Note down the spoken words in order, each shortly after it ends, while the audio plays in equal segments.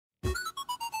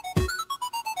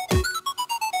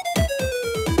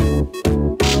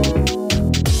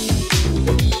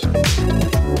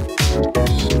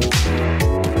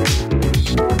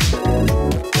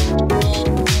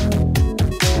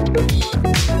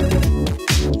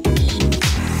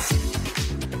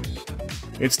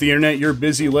It's the internet, you're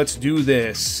busy, let's do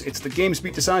this. It's the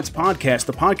GamesBeat Decides podcast,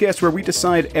 the podcast where we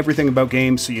decide everything about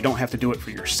games so you don't have to do it for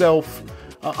yourself.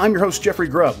 I'm your host, Jeffrey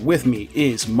Grubb. With me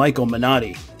is Michael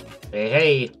Minotti.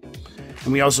 Hey.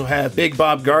 And we also have Big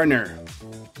Bob Gardner.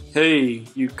 Hey,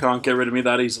 you can't get rid of me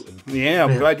that easily. Yeah,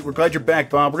 we're glad you're back,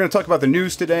 Bob. We're going to talk about the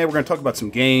news today. We're going to talk about some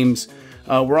games.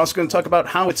 We're also going to talk about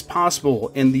how it's possible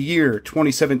in the year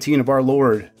 2017 of our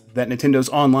Lord that Nintendo's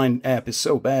online app is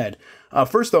so bad.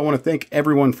 First, though, I want to thank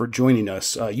everyone for joining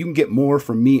us. You can get more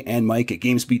from me and Mike at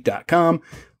GamesBeat.com.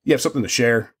 You have something to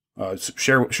share.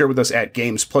 Share with us at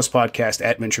Games Plus Podcast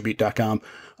at VentureBeat.com.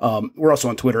 We're also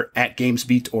on Twitter at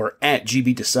GamesBeat or at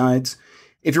GBeat Decides.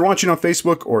 If you're watching on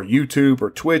Facebook or YouTube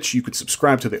or Twitch, you can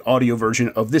subscribe to the audio version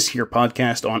of this here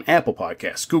podcast on Apple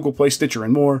Podcasts, Google Play, Stitcher,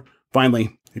 and more.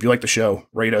 Finally, if you like the show,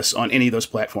 rate us on any of those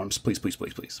platforms. Please, please,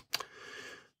 please, please.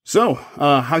 So,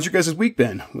 how's your guys' week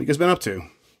been? What you guys been up to?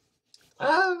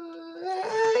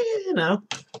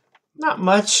 Not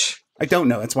much. I don't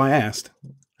know. That's why I asked.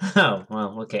 Oh,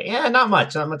 well, okay. Yeah, not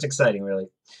much. Not much exciting, really.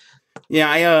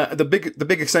 Yeah, the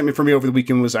big excitement for me over the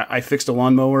weekend was I fixed a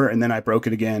lawnmower and then I broke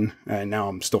it again, and now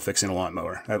I'm still fixing a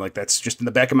lawnmower. That's just in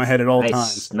the back of my head at all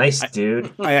times. Nice,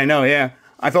 dude. I know, yeah.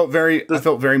 I felt very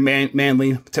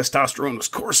manly. Testosterone was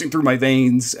coursing through my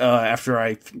veins after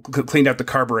I cleaned out the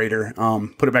carburetor,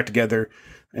 put it back together,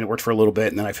 and it worked for a little bit.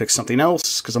 And then I fixed something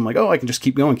else because I'm like, I can just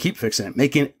keep going, keep fixing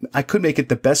it, I could make it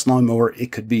the best lawnmower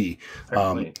it could be,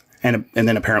 and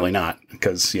then apparently not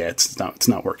because it's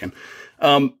not working.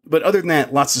 But other than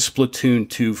that, lots of Splatoon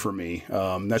 2 for me.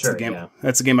 That's the game. Yeah.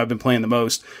 That's the game I've been playing the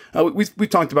most. We've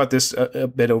talked about this a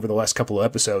bit over the last couple of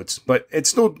episodes, but it's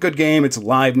still a good game. It's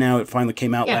live now. It finally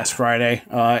came out last Friday,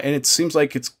 and it seems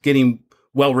like it's getting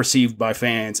well received by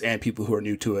fans and people who are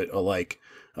new to it alike.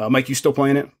 Mike, you still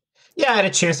playing it? Yeah, I had a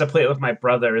chance to play it with my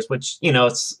brothers, which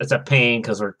it's a pain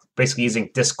because we're basically using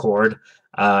Discord.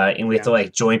 And we have to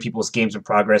join people's games in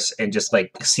progress and just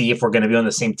see if we're going to be on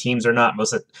the same teams or not.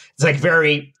 It's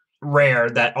very rare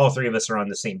that all three of us are on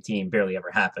the same team. Barely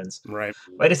ever happens. Right.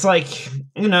 But it's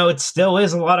it still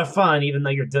is a lot of fun, even though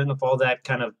you're dealing with all that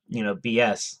kind of,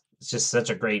 BS. It's just such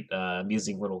a great,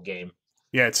 amusing little game.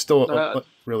 Yeah, it's still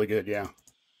really good. Yeah.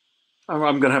 I'm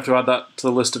going to have to add that to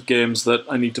the list of games that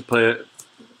I need to play.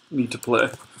 I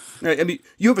mean,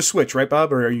 you have a Switch, right,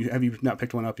 Bob? Or have you not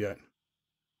picked one up yet?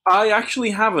 I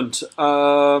actually haven't.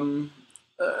 I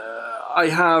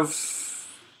have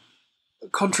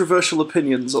controversial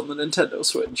opinions on the Nintendo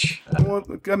Switch. Well,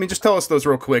 I mean, just tell us those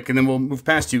real quick, and then we'll move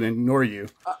past you and ignore you.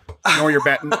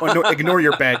 Ignore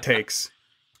your bad takes.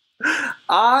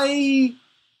 I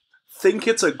think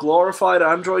it's a glorified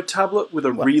Android tablet with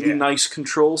a really nice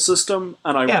control system,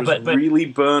 and I was really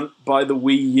burnt by the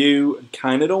Wii U and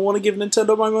kind of don't want to give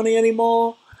Nintendo my money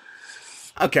anymore.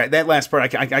 Okay, that last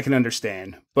part I can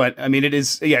understand, but I mean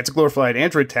it's a glorified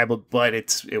Android tablet, but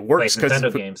it works because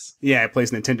Nintendo games. Yeah, it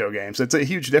plays Nintendo games. It's a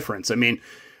huge difference. I mean,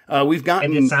 we've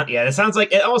gotten it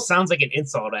almost sounds like an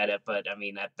insult at it, but I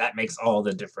mean that makes all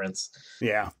the difference.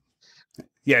 Yeah,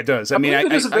 it does. I mean,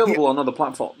 it is available on other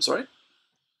platforms, right?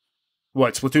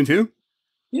 What, Splatoon 2?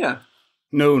 Yeah.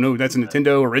 No, that's a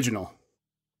Nintendo original.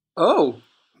 Oh.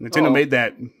 Nintendo made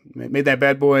that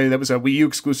bad boy. That was a Wii U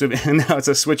exclusive, and now it's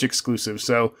a Switch exclusive.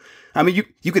 So, I mean,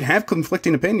 you could have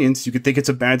conflicting opinions. You could think it's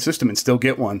a bad system and still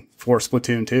get one for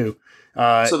Splatoon 2.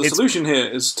 So the solution here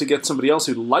is to get somebody else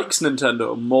who likes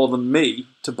Nintendo more than me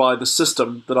to buy the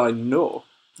system that I know.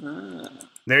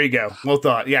 There you go. Well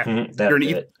thought. Yeah, you're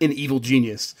an evil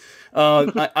genius.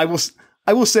 I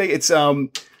will say it's I'm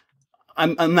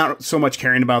not so much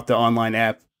caring about the online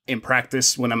app in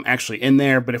practice when I'm actually in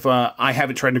there, but if I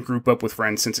haven't tried to group up with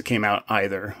friends since it came out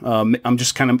either. I'm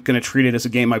just kind of going to treat it as a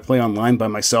game I play online by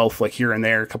myself, here and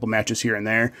there, a couple matches here and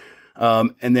there.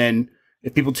 And then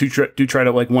if people do try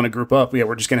to want to group up,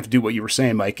 we're just going to have to do what you were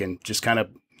saying, Mike, and just kind of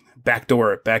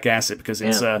back-ass it because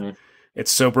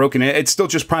it's so broken. It's still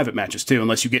just private matches too,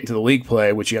 unless you get into the league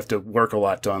play, which you have to work a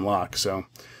lot to unlock. So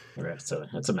it's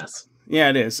a mess. Yeah,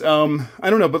 it is. I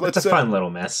don't know, but it's a fun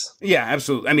little mess. Yeah,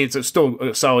 absolutely. I mean, it's still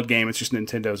a solid game. It's just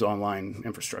Nintendo's online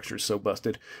infrastructure is so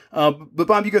busted. But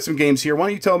Bob, you got some games here. Why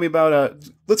don't you tell me about?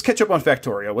 Let's catch up on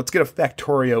Factorio. Let's get a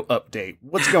Factorio update.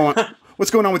 What's going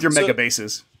on with your mega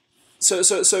bases?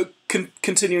 So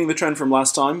continuing the trend from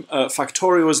last time,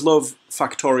 Factorio is love,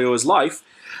 Factorio is life.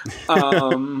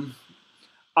 I'm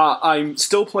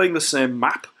still playing the same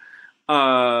map.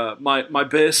 My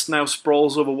base now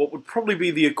sprawls over what would probably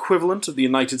be the equivalent of the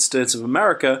United States of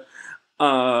America,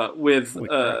 with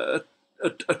a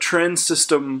train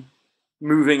system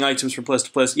moving items from place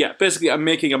to place. Yeah, basically I'm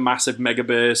making a massive mega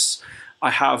base.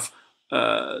 I have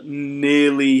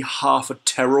nearly half a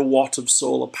terawatt of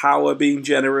solar power being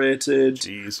generated.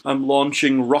 Jeez. I'm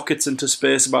launching rockets into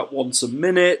space about once a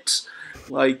minute.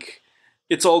 Like,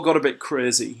 it's all got a bit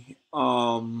crazy.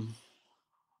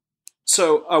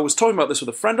 So I was talking about this with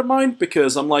a friend of mine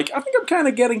because I'm like, I think I'm kind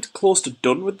of getting close to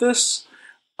done with this.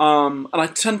 And I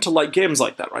tend to like games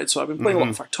like that, right? So I've been playing a lot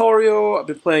of Factorio. I've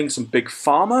been playing some Big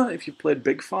Pharma, if you've played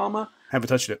Big Pharma. Haven't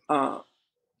touched it. Never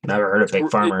heard of Big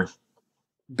Pharma.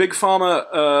 Big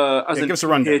Pharma, as in give us a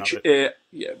rundown of it.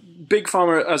 Big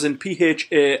Pharma, as in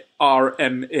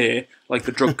PHARMA, like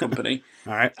the drug company.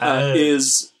 All right.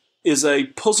 Is a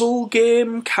puzzle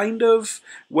game, kind of,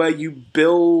 where you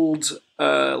build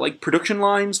like production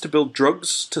lines to build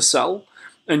drugs to sell,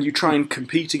 and you try and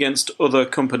compete against other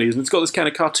companies. And it's got this kind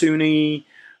of cartoony,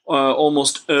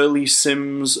 almost early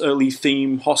Sims, early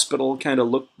theme hospital kind of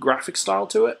look, graphic style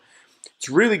to it. It's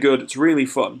really good. It's really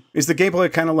fun. Is the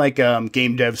gameplay kind of like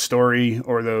Game Dev Story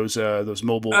or those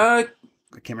mobile? I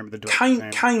can't remember the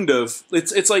name. Kind of.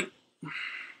 It's like.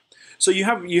 So you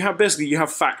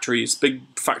have factories, big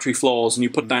factory floors, and you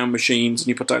put down machines and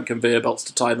you put down conveyor belts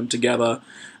to tie them together,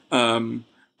 and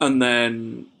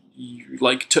then you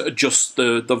like to adjust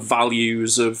the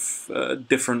values of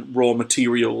different raw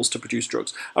materials to produce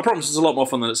drugs. I promise it's a lot more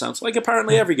fun than it sounds. Like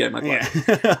apparently every game I play.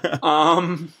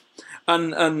 Yeah.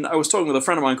 And I was talking with a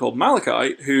friend of mine called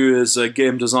Malachi, who is a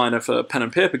game designer for pen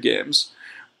and paper games.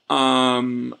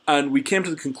 And we came to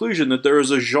the conclusion that there is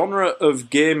a genre of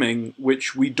gaming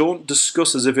which we don't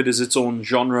discuss as if it is its own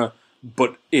genre,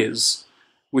 but is,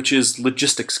 which is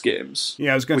logistics games.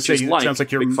 Yeah, I was going to say, it sounds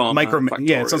like you're it sounds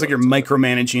like you're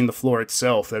micromanaging the floor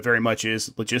itself. That very much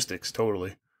is logistics,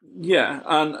 totally. Yeah,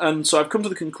 and so I've come to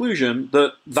the conclusion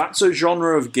that that's a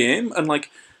genre of game, and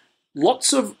like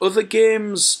lots of other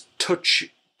games touch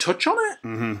on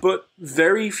it, but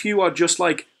very few are just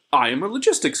like, I am a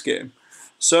logistics game.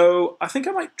 So I think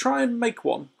I might try and make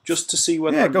one just to see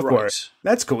whether I'm go right. for it.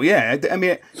 That's cool. Yeah, I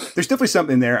mean, there's definitely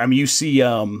something there. I mean, you see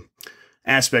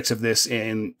aspects of this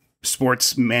in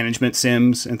sports management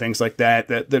sims and things like that.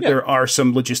 There are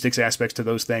some logistics aspects to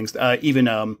those things. Even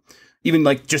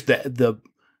like just the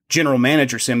general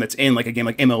manager sim that's in like a game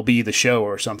like MLB The Show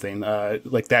or something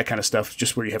like that kind of stuff.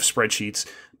 Just where you have spreadsheets.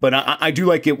 But I do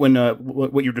like it when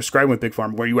what you're describing with Big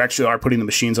Farm, where you actually are putting the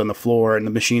machines on the floor and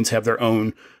the machines have their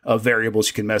own variables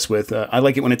you can mess with. I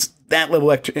like it when it's that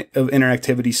level of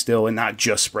interactivity still and not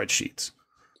just spreadsheets.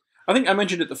 I think I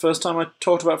mentioned it the first time I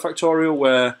talked about Factorio,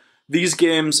 where these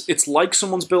games, it's like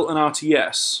someone's built an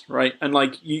RTS, right? And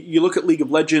like you look at League of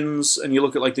Legends and you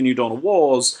look at like the New Dawn of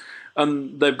Wars,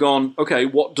 and they've gone, okay,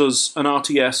 what does an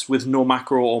RTS with no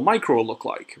macro or micro look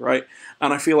like, right?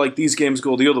 And I feel like these games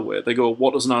go the other way. They go,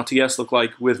 what does an RTS look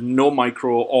like with no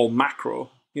micro or macro?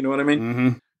 You know what I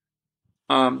mean?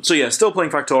 So yeah, still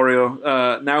playing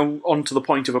Factorio. Now on to the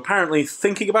point of apparently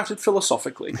thinking about it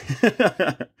philosophically.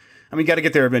 I mean, you got to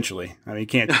get there eventually. I mean, you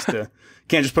can't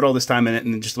just put all this time in it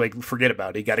and just like forget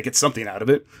about it. You got to get something out of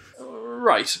it.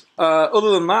 Right.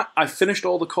 Other than that, I finished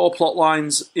all the core plot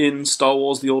lines in Star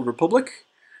Wars: The Old Republic.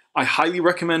 I highly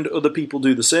recommend other people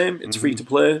do the same. It's free to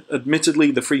play.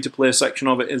 Admittedly, the free to play section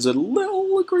of it is a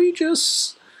little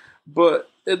egregious,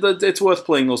 but it's worth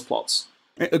playing those plots.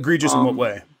 Egregious in what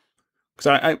way?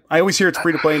 Because I always hear it's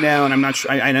free to play now, and I'm not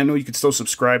sure. I know you can still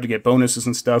subscribe to get bonuses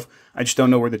and stuff. I just don't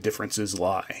know where the differences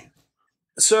lie.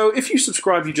 So if you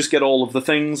subscribe, you just get all of the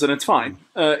things, and it's fine.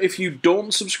 If you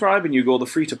don't subscribe and you go the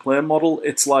free-to-play model,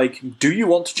 it's like, do you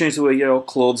want to change the way your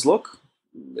clothes look?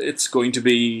 It's going to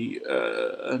be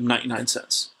 99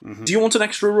 cents. Do you want an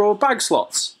extra row of bag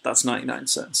slots? That's 99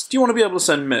 cents. Do you want to be able to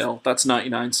send mail? That's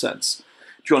 99 cents.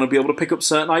 Do you want to be able to pick up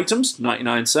certain items?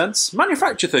 99 cents.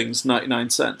 Manufacture things? 99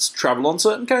 cents. Travel on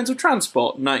certain kinds of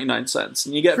transport? 99 cents.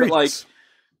 And you get a bit like,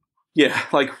 yeah,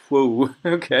 like, whoa,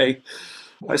 okay.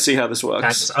 I see how this works.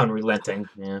 That's unrelenting.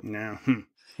 Yeah. No.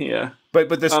 Yeah.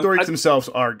 But the stories themselves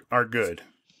are good.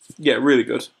 Yeah, really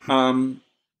good.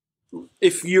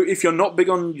 If you're not big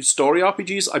on story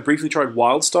RPGs, I briefly tried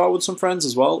WildStar with some friends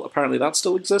as well. Apparently that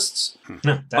still exists.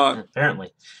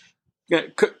 Apparently. Yeah,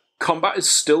 combat is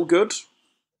still good.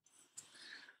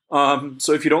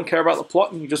 So if you don't care about the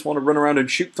plot and you just want to run around and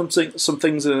shoot some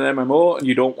things in an MMO and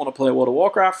you don't want to play World of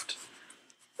Warcraft,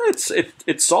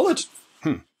 it's solid.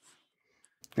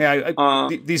 Yeah,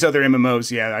 these other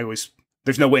MMOs,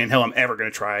 there's no way in hell I'm ever going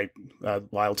to try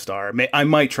WildStar. I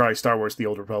might try Star Wars: The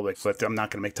Old Republic, but I'm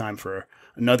not going to make time for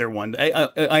another one.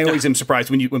 I always am surprised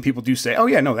when people do say, "Oh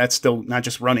yeah, no, that's still not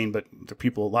just running, but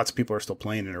lots of people are still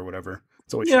playing it or whatever."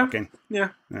 It's always shocking. Yeah.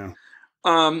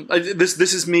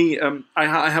 This is me. I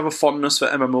have a fondness for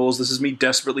MMOs. This is me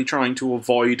desperately trying to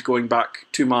avoid going back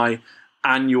to my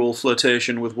annual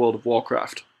flirtation with World of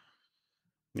Warcraft.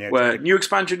 Yeah, where new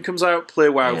expansion comes out, play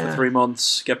WoW for 3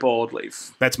 months, get bored,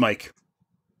 leave. That's Mike.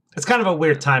 It's kind of a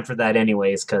weird time for that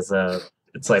anyways, because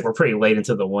it's like we're pretty late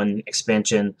into the one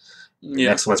expansion. The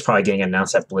next one's probably getting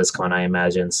announced at BlizzCon, I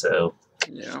imagine, so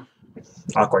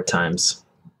awkward times.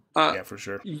 Yeah, for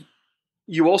sure.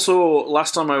 You also,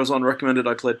 last time I was on, recommended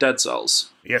I played Dead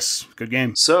Cells. Yes, good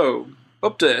game. So,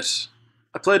 update.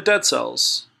 I played Dead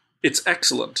Cells. It's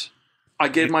excellent. I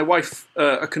gave my wife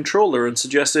a controller and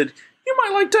suggested, you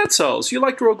might like Dead Cells. You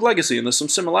liked Rogue Legacy and there's some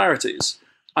similarities.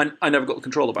 I never got the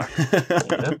controller back.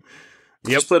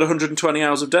 Just played 120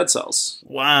 hours of Dead Cells.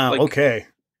 Wow, okay.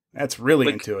 That's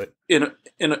really into it.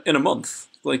 In a month.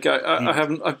 Like,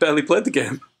 I've barely played the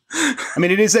game. I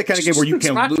mean, it is that kind of game where you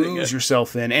can lose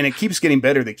yourself in, and it keeps getting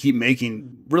better. They keep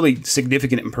making really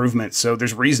significant improvements, so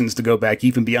there's reasons to go back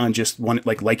even beyond just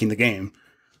liking the game.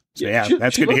 So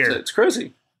that's good to hear. It's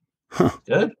crazy. Huh.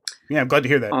 Good. Yeah, I'm glad to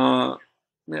hear that. And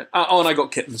I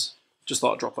got kittens. Just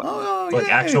thought I'd drop that. Like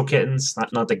actual kittens,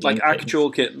 not the game. Like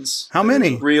actual kittens. How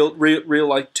many? Real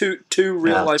life. Two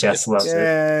real life. Jess loves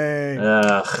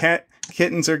it.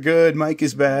 Kittens are good. Mike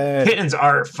is bad. Kittens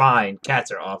are fine.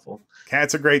 Cats are awful.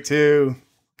 Cats are great too.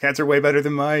 Cats are way better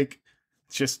than Mike.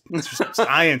 It's just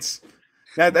science.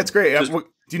 That's great. Do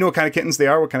you know what kind of kittens they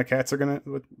are? What kind of cats are gonna?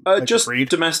 Just breed?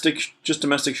 domestic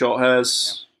short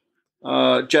hairs.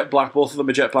 Jet black. Both of them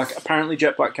are jet black. Apparently,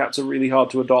 jet black cats are really hard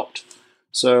to adopt.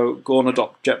 So go and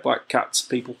adopt jet black cats,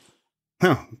 people.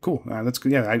 Oh, cool. That's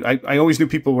good. Yeah, I always knew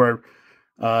people were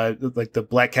like the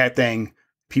black cat thing.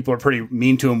 People are pretty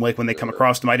mean to them, like when they come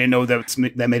across them. I didn't know that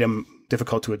made them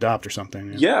difficult to adopt or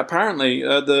something. Yeah, apparently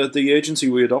the agency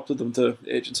we adopted them to,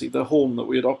 the home that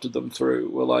we adopted them through,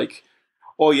 were like,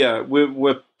 oh yeah,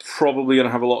 we're probably going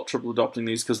to have a lot of trouble adopting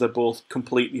these because they're both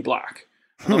completely black.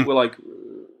 And we're like,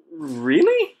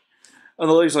 really? And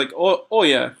the lady's like, oh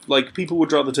yeah, like people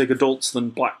would rather take adults than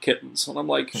black kittens. And I'm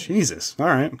like, Jesus, all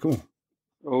right, cool.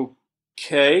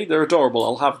 Okay, they're adorable.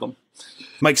 I'll have them.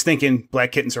 Mike's thinking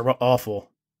black kittens are awful.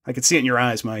 I can see it in your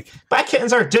eyes, Mike. Black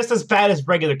kittens are just as bad as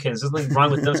regular kittens. There's nothing wrong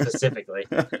with them specifically.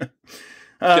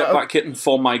 Black kitten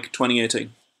for Mike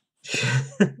 2018.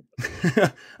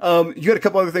 You got a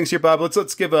couple other things here, Bob.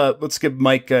 Let's give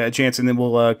Mike a chance, and then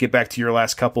we'll get back to your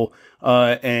last couple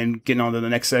and getting on to the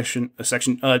next section.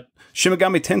 Shin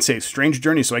Megami Tensei: Strange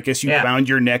Journey. So I guess you found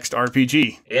your next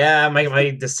RPG. Yeah,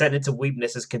 my descent into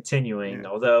weebness is continuing.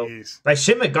 Although by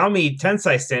Shin Megami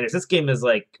Tensei standards, this game is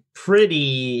like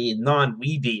pretty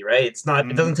non-weeby, right? It's not.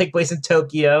 It doesn't take place in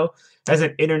Tokyo. As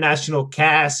an international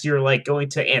cast, you're like going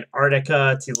to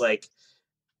Antarctica to like.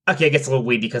 Okay, it gets a little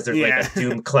weedy because there's like a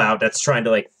doom cloud that's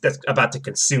that's about to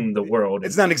consume the world.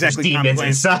 It's not exactly demons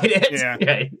complex. inside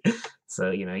it. Yeah. So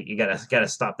you gotta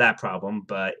stop that problem.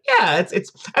 But yeah,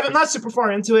 I'm not super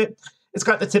far into it. It's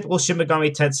got the typical Shin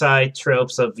Megami Tensei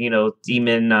tropes of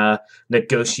demon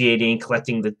negotiating,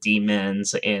 collecting the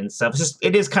demons and stuff.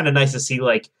 It is kind of nice to see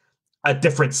like a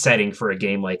different setting for a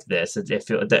game like this.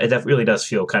 It really does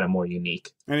feel kind of more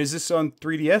unique. And is this on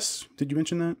 3DS? Did you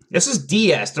mention that? This is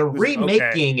DS. They're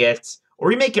remaking it, or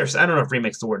remaking. I don't know if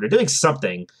remake's the word. They're doing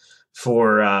something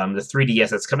for the 3DS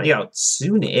that's coming out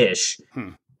soon-ish.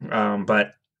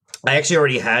 But I actually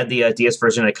already had the DS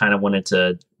version. I kind of wanted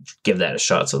to give that a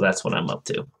shot, so that's what I'm up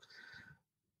to.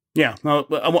 Yeah, well,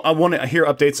 I want to hear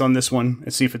updates on this one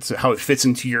and see if how it fits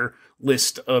into your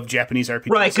list of Japanese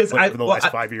RPGs over the last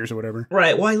 5 years or whatever.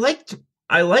 Right. Well,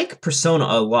 I like Persona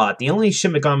a lot. The only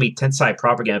Shin Megami Tensei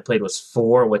proper game I played was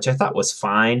 4, which I thought was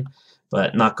fine,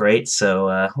 but not great.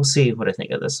 So we'll see what I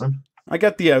think of this one. I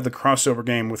got the crossover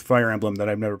game with Fire Emblem that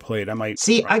I've never played. I might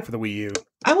try for the Wii U.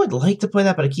 I would like to play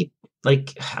that, but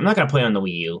I'm not going to play it on the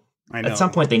Wii U. I know. At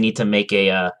some point, they need to make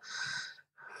a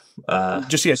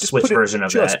Switch version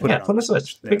of that. Put it on the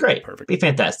Switch. It'd be great. Perfect. Be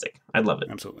fantastic. I'd love it.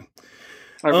 Absolutely.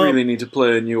 I really need to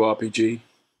play a new RPG.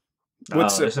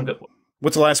 What's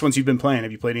the last ones you've been playing?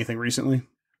 Have you played anything recently?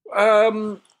 I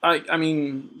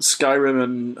mean Skyrim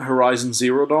and Horizon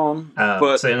Zero Dawn.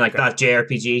 But so not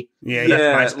JRPG. Yeah,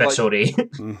 that's my specialty.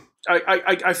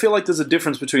 I feel like there's a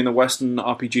difference between the Western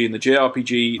RPG and the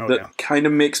JRPG that kind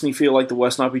of makes me feel like the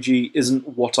Western RPG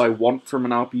isn't what I want from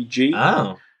an RPG.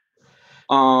 Oh.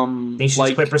 You should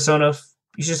just play Persona.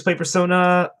 You should just play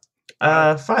Persona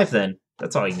 5 then.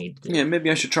 That's all you need to do. Yeah,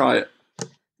 maybe I should try it.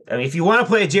 I mean, if you want to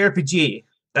play a JRPG,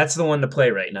 that's the one to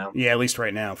play right now. Yeah, at least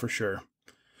right now, for sure.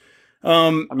 I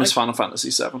miss Final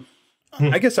Fantasy VII.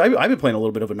 I guess I've been playing a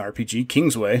little bit of an RPG,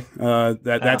 Kingsway.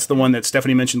 That's the one that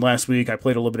Stephanie mentioned last week. I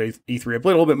played a little bit of E3. I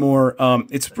played a little bit more.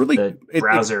 It's really the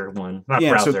browser one, not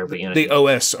browser, but the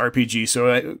OS RPG.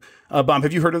 So, Bob,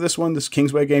 have you heard of this one? This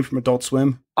Kingsway game from Adult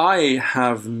Swim? I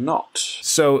have not.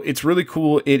 So it's really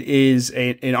cool. It is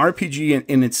an RPG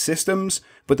in its systems,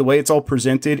 but the way it's all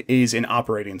presented is an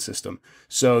operating system.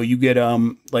 So you get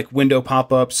like window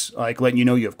pop-ups, like letting you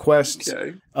know you have quests.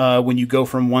 Okay. When you go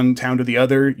from one town to the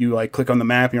other, you like click on the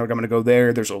map and you're like, I'm going to go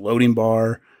there. There's a loading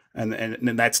bar.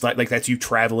 And that's like that's you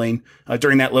traveling.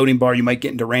 During that loading bar, you might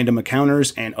get into random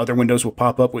encounters, and other windows will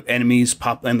pop up with enemies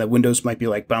and the windows might be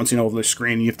like bouncing over the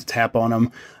screen. And you have to tap on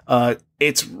them.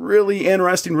 It's really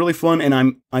interesting, really fun, and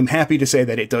I'm happy to say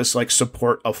that it does like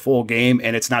support a full game,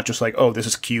 and it's not just like, oh, this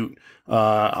is cute.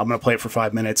 I'm gonna play it for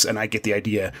 5 minutes and I get the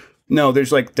idea. No,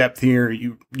 there's like depth here.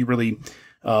 You really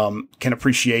can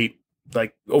appreciate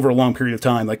like over a long period of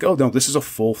time. Like, oh no, this is a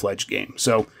full-fledged game.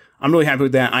 So I'm really happy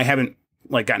with that. I haven't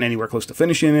like gotten anywhere close to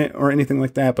finishing it or anything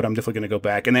like that, but I'm definitely going to go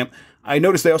back. And then I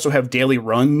noticed they also have daily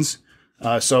runs.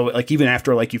 So like even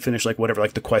after like you finish like whatever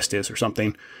like the quest is or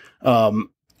something,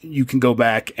 you can go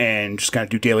back and just kind of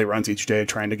do daily runs each day,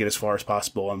 trying to get as far as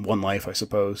possible on one life, I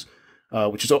suppose.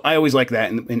 Which is, I always like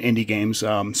that in indie games.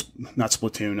 Not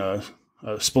Splatoon.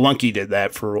 Spelunky did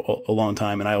that for a long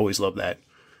time, and I always loved that.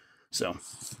 So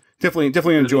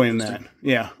definitely enjoying that.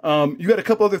 Yeah. You got a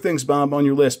couple other things, Bob, on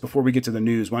your list before we get to the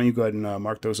news. Why don't you go ahead and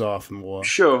mark those off, and we'll.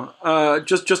 Sure.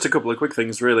 Just a couple of quick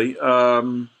things, really.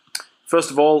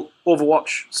 First of all,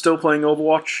 Overwatch. Still playing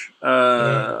Overwatch.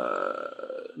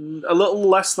 A little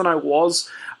less than I was.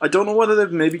 I don't know whether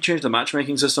they've maybe changed the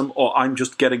matchmaking system or I'm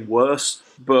just getting worse.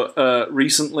 But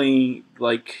recently,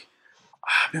 like,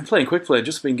 I've been playing quick play,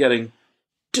 just been getting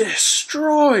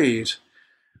destroyed.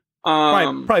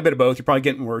 Probably a bit of both. You're probably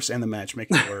getting worse and the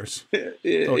matchmaking worse.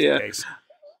 Yeah.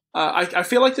 I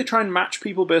feel like they try and match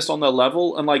people based on their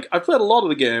level, and like I've played a lot of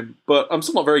the game, but I'm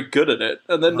still not very good at it.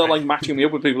 And then they're like matching me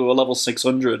up with people who are level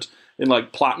 600 in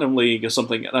like Platinum League or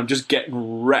something, and I'm just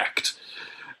getting wrecked.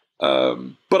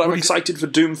 But I'm excited for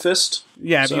Doomfist.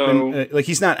 Yeah, so, have you been, like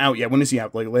he's not out yet. When is he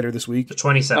out? Like later this week? The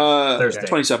 27th, Thursday.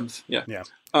 27th,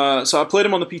 yeah. So I played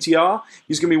him on the PTR.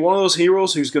 He's going to be one of those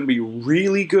heroes who's going to be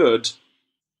really good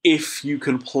if you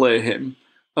can play him,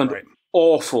 and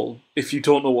awful if you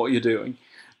don't know what you're doing.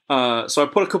 So I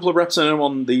put a couple of reps in him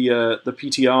on the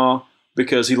PTR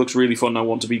because he looks really fun. And I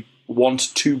want to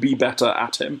be better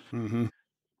at him. Mm-hmm.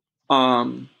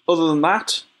 Other than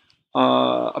that,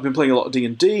 I've been playing a lot of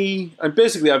D&D, and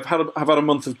basically I've had a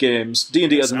month of games.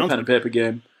 D&D as a pen and paper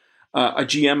game. I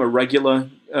GM a regular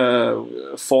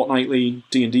fortnightly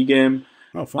D&D game,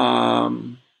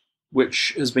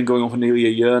 which has been going on for nearly a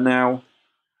year now.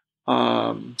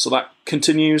 So that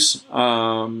continues.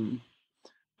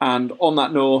 And on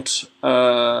that note,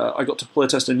 I got to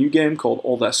playtest a new game called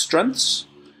All Their Strengths,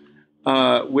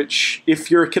 which,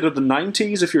 if you're a kid of the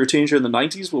 90s, if you're a teenager in the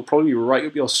 90s, will probably be right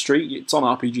up your street. It's on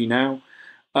RPG now.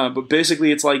 But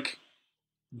basically, it's like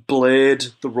Blade,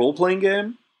 the role-playing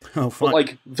game. Oh, fun. But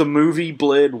like the movie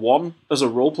Blade 1 as a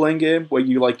role-playing game, where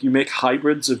you make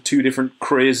hybrids of two different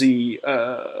crazy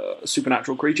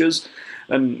supernatural creatures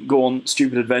and go on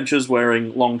stupid adventures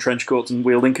wearing long trench coats and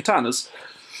wielding katanas.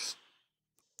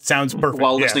 Sounds perfect.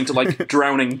 While listening to like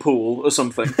Drowning Pool or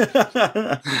something.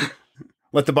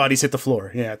 Let the bodies hit the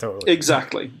floor. Yeah, totally.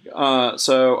 Exactly.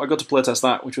 So I got to playtest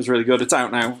that, which was really good. It's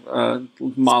out now.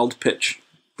 Mild pitch.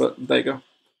 But there you go.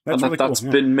 That's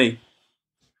been me.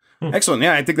 Excellent.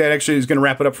 Yeah, I think that actually is going to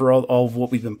wrap it up for all of what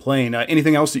we've been playing.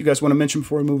 Anything else that you guys want to mention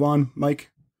before we move on,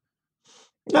 Mike?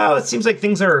 No, it seems like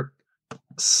things are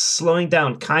slowing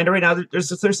down kind of right now. There's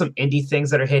some indie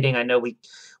things that are hitting. I know we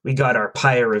got our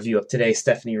Pyre review up today.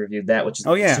 Stephanie reviewed that, which is a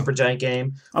Supergiant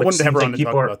game. I wanted to have her on to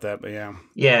talk about that, but yeah.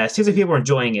 Yeah, it seems like people are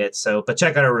enjoying it. So, but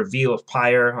check out our review of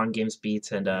Pyre on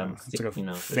GamesBeat, and it's like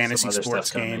a fantasy sports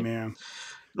game. Yeah,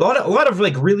 a lot of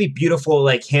like really beautiful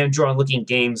like hand drawn looking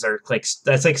games are like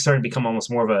that's like starting to become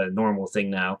almost more of a normal thing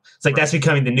now. It's like that's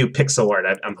becoming the new pixel art.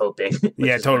 I'm hoping.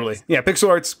 Yeah, totally. Nice. Yeah, pixel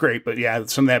art's great, but yeah,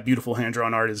 some of that beautiful hand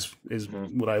drawn art is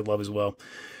what I love as well.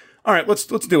 All right, let's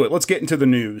do it. Let's get into the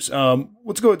news.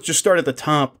 Let's just start at the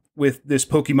top with this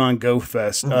Pokemon Go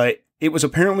Fest. It was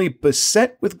apparently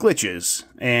beset with glitches,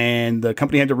 and the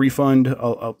company had to refund.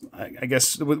 I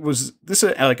guess was this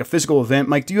like a physical event?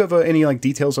 Mike, do you have any like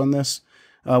details on this?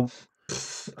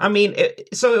 I mean, it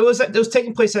was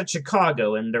taking place at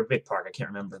Chicago in their big park. I can't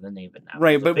remember the name of it now.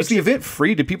 Right, but was the event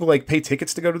free? Did people like pay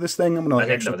tickets to go to this thing? I'm gonna. I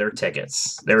didn't know there were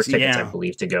tickets. There were tickets, I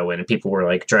believe, to go in, and people were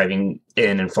like driving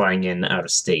in and flying in out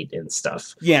of state and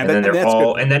stuff. Yeah, and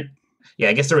then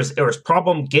I guess there was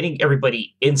problem getting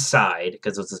everybody inside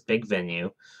because it was this big venue.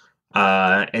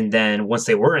 And then once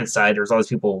they were inside, there was all these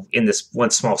people in this one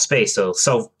small space. So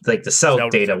the cell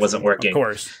data wasn't working. Of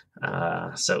course.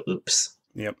 So oops.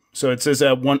 Yep. So it says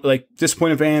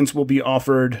disappointed fans will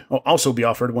also be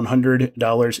offered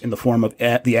 $100 in the form of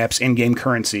the app's in-game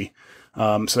currency.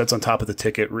 So that's on top of the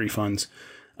ticket refunds.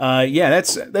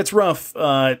 That's rough.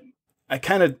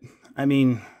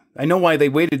 I know why they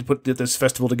waited to put this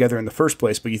festival together in the first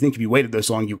place, but you think if you waited this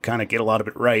long, you kind of get a lot of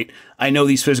it right. I know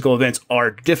these physical events are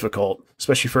difficult,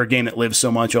 especially for a game that lives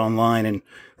so much online and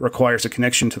requires a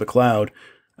connection to the cloud.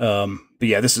 But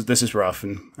yeah, this is rough,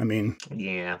 and I mean,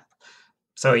 yeah.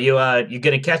 So you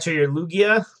gonna capture your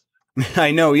Lugia?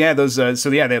 I know, yeah. Those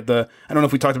they have the. I don't know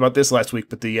if we talked about this last week,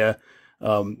 but the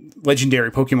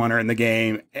legendary Pokemon are in the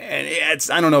game, and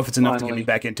I don't know if it's enough to get me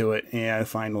back into it. Yeah,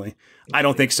 finally. I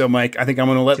don't think so, Mike. I think I'm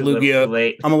gonna let Lugia.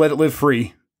 I'm gonna let it live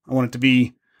free. I want it to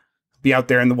be out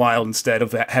there in the wild instead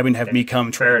of having to have me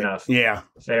come. Fair enough. Yeah,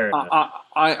 fair enough.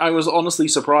 I was honestly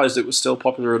surprised it was still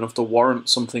popular enough to warrant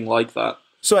something like that.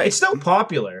 So it's still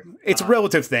popular. It's a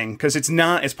relative thing because it's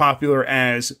not as popular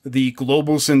as the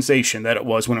global sensation that it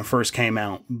was when it first came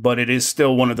out, but it is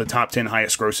still one of the top 10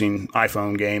 highest grossing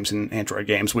iPhone games and Android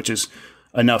games, which is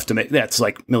enough to make that's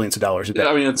like millions of dollars a day. Yeah,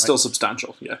 I mean, it's still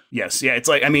substantial. Yeah. Yes. Yeah. It's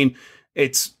like, I mean,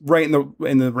 it's right in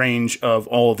the range of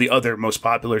all of the other most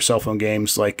popular cell phone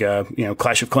games like,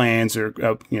 Clash of Clans or,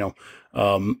 the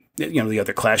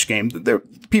other Clash game.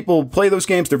 People play those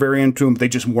games. They're very into them. They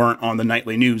just weren't on the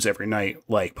nightly news every night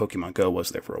like Pokemon Go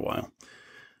was there for a while.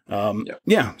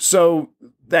 Yeah. So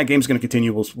that game's going to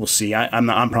continue. We'll see. I'm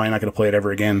probably not going to play it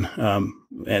ever again. I don't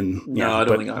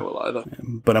think I will either.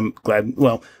 But I'm glad.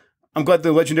 Well, I'm glad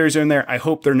the legendaries are in there. I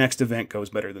hope their next event goes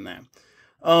better than that.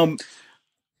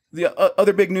 The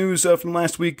other big news from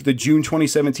last week, the June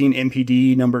 2017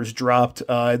 NPD numbers dropped.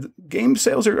 Game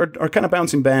sales are kind of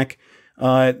bouncing back.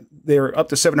 They're up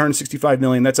to 765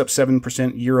 million. That's up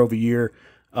 7% year over year.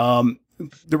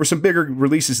 There were some bigger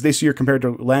releases this year compared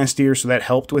to last year, so that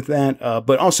helped with that.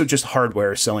 But also just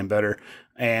hardware is selling better,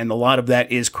 and a lot of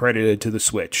that is credited to the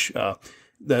Switch.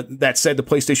 That said, the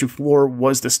PlayStation 4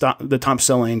 was the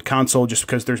top-selling console just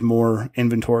because there's more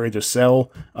inventory to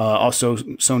sell. Also,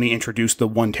 Sony introduced the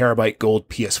 1 terabyte gold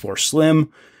PS4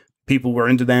 Slim. People were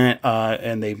into that,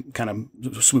 and they kind of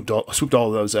swooped all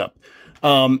of those up.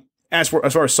 As far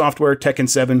as software, Tekken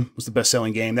 7 was the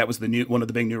best-selling game. That was one of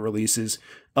the big new releases.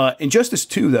 Injustice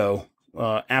 2, though,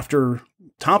 after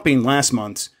topping last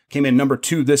month's, came in number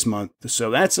 2 this month.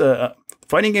 So that's a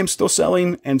fighting game still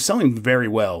selling and selling very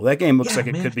well. That game looks like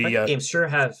it could be. Games sure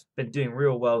have been doing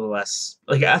real well the last,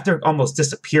 after almost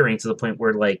disappearing to the point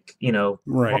where, right.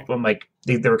 When,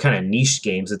 they were kind of niche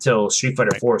games until Street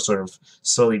Fighter 4 sort of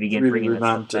slowly began bringing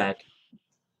that back.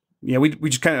 Yeah, we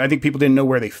just I think people didn't know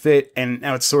where they fit, and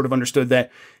now it's sort of understood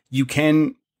that you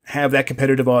can have that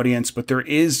competitive audience, but there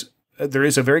is a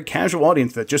very casual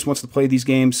audience that just wants to play these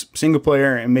games single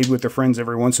player and maybe with their friends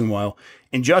every once in a while.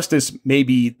 Injustice may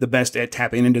be the best at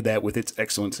tapping into that with its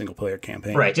excellent single player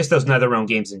campaign. Right, just those NetherRealm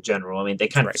games in general. I mean, they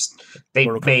kind of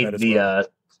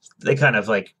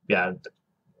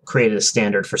created a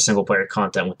standard for single player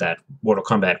content with that Mortal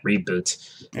Kombat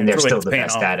reboot, and they're still the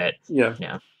best at it.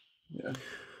 Yeah.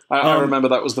 I remember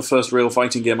that was the first real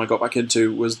fighting game I got back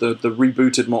into, was the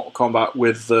rebooted Mortal Kombat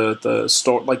with the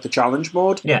store, like the challenge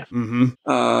mode. Yeah. Mm-hmm.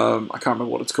 I can't remember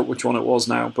what it's called, which one it was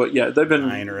now, but yeah, they've been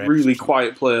really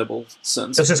quite playable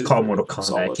since. It's just called Mortal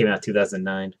Kombat. It came out in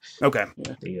 2009. Okay.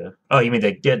 Yeah. You mean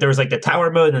there was the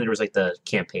tower mode, and then there was the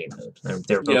campaign mode.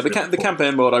 The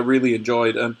campaign mode I really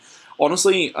enjoyed, and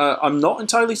honestly, I'm not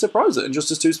entirely surprised that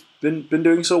Injustice 2's been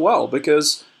doing so well,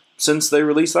 because since they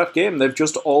released that game, they've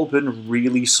just all been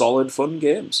really solid, fun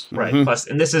games. Right. Mm-hmm. Plus,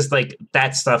 and this is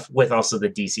that stuff with also the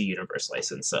DC Universe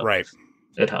license, so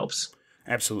it helps.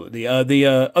 Absolutely.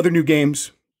 The other new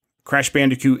games, Crash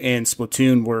Bandicoot and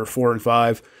Splatoon, were 4 and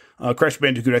 5. Crash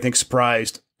Bandicoot, I think,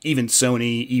 surprised even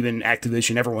Sony, even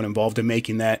Activision, everyone involved in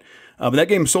making that. But that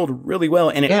game sold really well,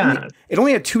 and it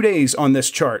only had 2 days on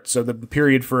this chart. So the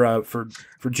period for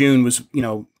June was,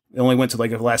 it only went to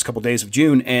the last couple days of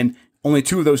June, and only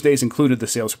 2 of those days included the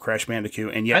sales of Crash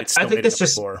Bandicoot, and yet I think this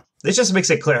just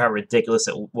makes it clear how ridiculous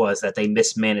it was that they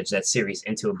mismanaged that series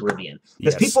into oblivion.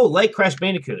 Because people like Crash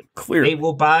Bandicoot. Clearly. They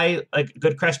will buy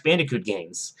good Crash Bandicoot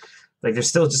games. There's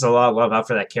still just a lot of love out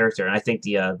for that character, and I think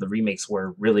the remakes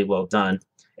were really well done.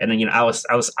 And then I was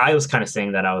kind of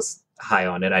saying that I was high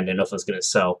on it. I didn't know if it was going to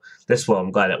sell this well.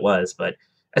 I'm glad it was, but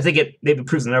I think it maybe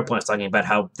proves another point I was talking about,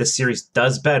 how this series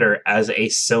does better as a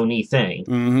Sony thing.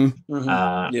 Mm-hmm.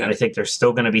 And I think they're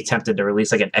still going to be tempted to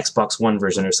release an Xbox One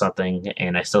version or something,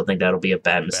 and I still think that'll be a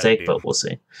bad mistake, but we'll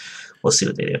see. We'll see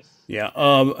what they do. Yeah.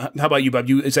 How about you, Bob?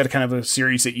 Is that kind of a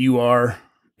series that you are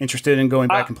interested in going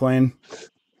back and playing?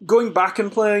 Going back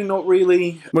and playing, not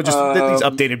really. Well, just these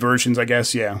updated versions, I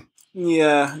guess, yeah.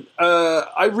 Yeah,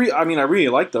 I mean, I really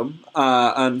like them.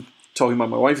 And talking about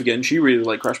my wife again, she really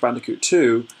liked Crash Bandicoot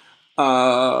too.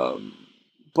 But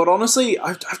honestly,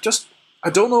 I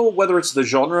don't know whether it's the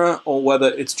genre or whether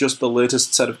it's just the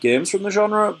latest set of games from the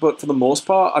genre. But for the most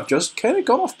part, I've just kind of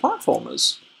gone off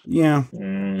platformers. Yeah, I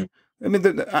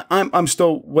mean, I'm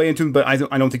still way into it, but I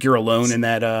don't think you're alone in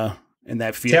that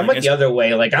feeling. See, I'm like the other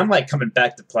way. Like, I'm like coming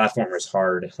back to platformers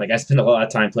hard. Like, I spend a lot of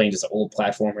time playing just old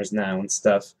platformers now and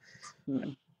stuff.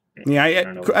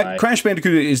 Yeah, Crash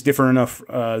Bandicoot is different enough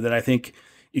that I think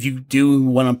if you do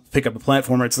want to pick up a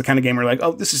platformer, it's the kind of game where you're like,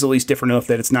 oh, this is at least different enough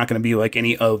that it's not going to be like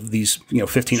any of these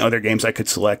 15 other games I could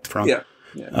select from.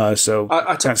 Yeah. So it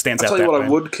kind of stands out. I'll tell you what I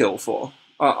would kill for.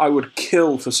 I would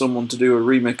kill for someone to do a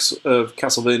remix of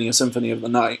Castlevania Symphony of the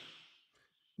Night.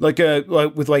 Like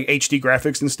with like HD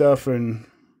graphics and stuff, and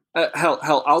hell,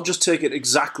 I'll just take it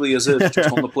exactly as is,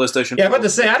 just on the PlayStation. Yeah, I'm about to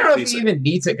say, I don't know if you even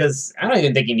need it, because I don't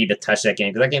even think you need to touch that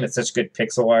game, because that game is such good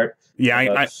pixel art.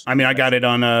 Yeah, I mean, I got it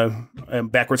on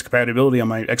backwards compatibility on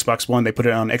my Xbox One. They put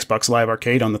it on Xbox Live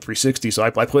Arcade on the 360, so I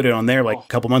put it on there like a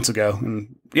couple months ago,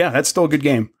 and yeah, that's still a good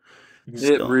game.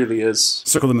 It really is.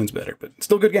 Circle of the Moon's better, but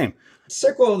still a good game.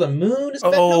 Circle of the Moon is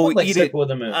better. No one likes Circle of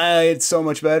the Moon. It's so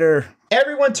much better.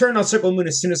 Everyone turned on Circle of the Moon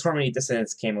as soon as Harmony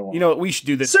Dissonance came along. You know what? We should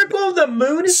do this. Circle of the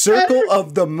Moon is better? Circle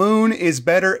of the Moon is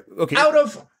better. Okay.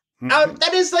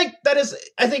 That is,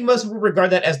 I think most people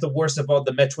regard that as the worst of all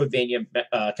the Metroidvania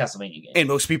Castlevania games. And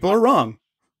most people are wrong.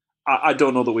 I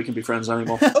don't know that we can be friends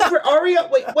anymore. Over Aria,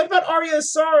 wait, what about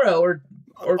Aria's Sorrow or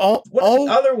what are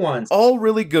the other ones? All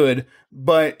really good,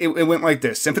 but it went like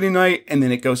this: Symphony Night, and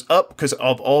then it goes up because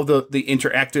of all the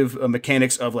interactive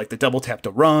mechanics of like the double tap to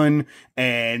run,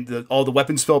 and all the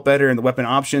weapons felt better, and the weapon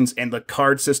options, and the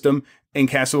card system in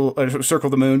Circle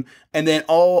of the Moon, and then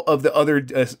all of the other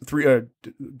three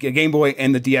Game Boy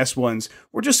and the DS ones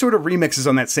were just sort of remixes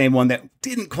on that same one that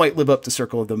didn't quite live up to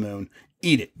Circle of the Moon.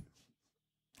 Eat it.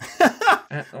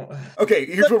 Okay,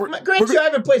 here's what I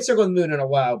haven't played Circle of the Moon in a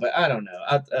while, but I don't know.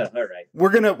 All right, we're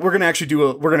gonna actually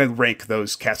we're gonna rank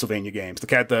those Castlevania games, the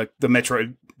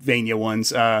Metroidvania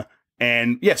ones,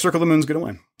 and yeah, Circle of the Moon's gonna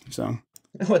win. So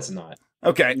no, it's not.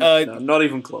 Okay, no, not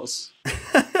even close.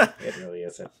 It really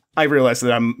isn't. I realize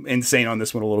that I'm insane on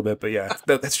this one a little bit, but yeah,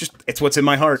 it's what's in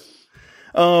my heart.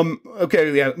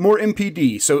 Okay, yeah, more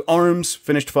MPD. So ARMS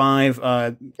finished 5.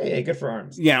 Hey, good for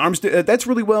ARMS. Yeah, ARMS, that's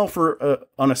really well for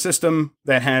on a system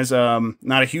that has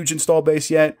not a huge install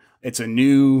base yet. It's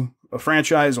a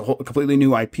franchise, a completely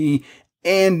new IP,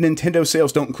 and Nintendo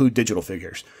sales don't include digital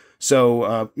figures.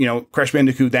 So, Crash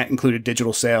Bandicoot, that included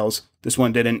digital sales. This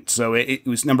one didn't, so it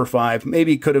was number 5.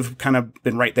 Maybe could have kind of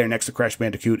been right there next to Crash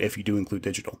Bandicoot if you do include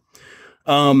digital.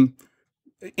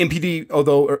 MPD,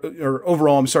 or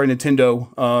overall, I'm sorry,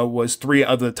 Nintendo was 3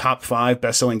 of the top 5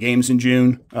 best-selling games in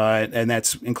June, and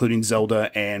that's including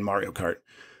Zelda and Mario Kart.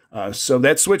 So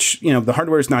that Switch, the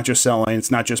hardware is not just selling;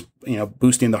 it's not just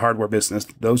boosting the hardware business.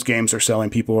 Those games are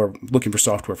selling. People are looking for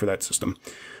software for that system.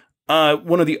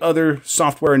 One of the other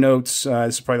software notes,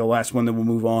 this is probably the last one that we'll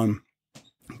move on.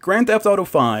 Grand Theft Auto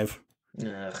 5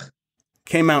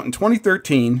 came out in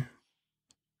 2013.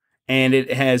 And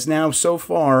it has now, so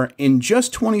far, in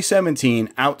just 2017,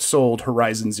 outsold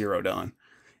Horizon Zero Dawn.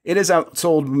 It has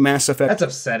outsold Mass Effect. That's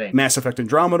upsetting. Mass Effect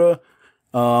Andromeda.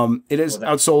 It has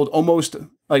outsold almost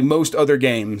like most other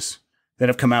games that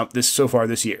have come out so far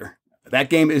this year. That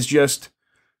game is just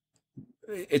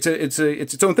it's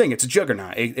its own thing. It's a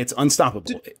juggernaut. It's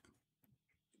unstoppable.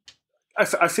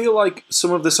 I feel like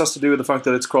some of this has to do with the fact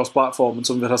that it's cross-platform, and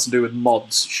some of it has to do with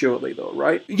mods, surely, though,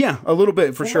 right? Yeah, a little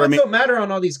bit, for sure. It don't matter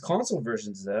on all these console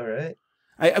versions, though, right?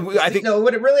 I think... No,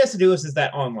 what it really has to do is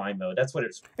that online mode. That's what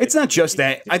it's... It's not just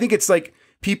that. I think it's like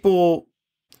people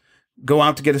go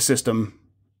out to get a system,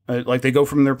 like they go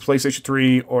from their PlayStation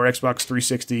 3 or Xbox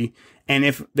 360, and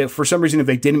if for some reason, if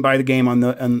they didn't buy the game on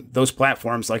those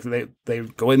platforms, like they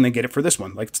go in and they get it for this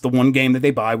one. Like it's the one game that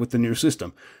they buy with the new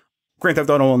system. Grand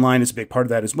Theft Auto Online is a big part of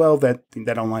that as well. That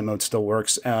online mode still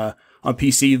works on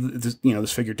PC.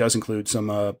 This figure does include some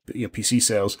PC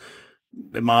sales.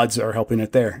 The mods are helping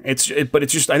it there. But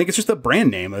it's just, I think it's just a brand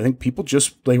name. I think people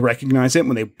they recognize it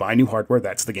when they buy new hardware.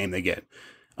 That's the game they get.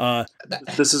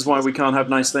 This is why we can't have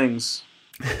nice things.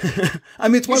 I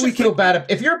mean, it's why we feel bad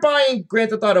if you're buying Grand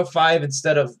Theft Auto 5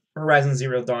 instead of Horizon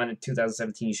Zero Dawn in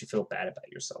 2017. You should feel bad about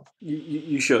yourself.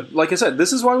 You should. Like I said,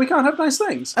 this is why we can't have nice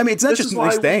things. I mean, it's not just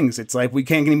nice things. It's like we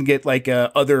can't even get like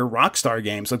other Rockstar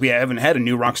games. Like we haven't had a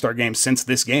new Rockstar game since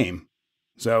this game.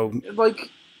 So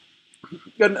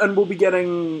and we'll be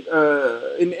getting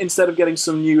instead of getting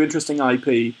some new interesting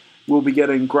IP, we'll be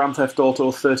getting Grand Theft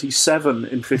Auto 37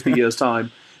 in 50 years'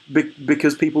 time.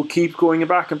 because people keep going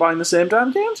back and buying the same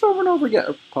damn games over and over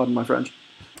again. Pardon my French.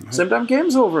 Same damn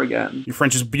games over again. Your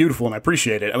French is beautiful, and I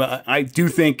appreciate it. I do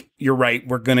think you're right.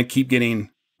 We're going to keep getting...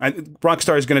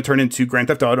 Rockstar is going to turn into Grand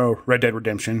Theft Auto, Red Dead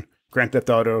Redemption, Grand Theft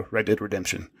Auto, Red Dead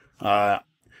Redemption.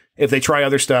 If they try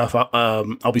other stuff,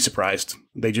 I'll be surprised.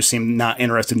 They just seem not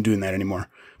interested in doing that anymore.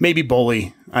 Maybe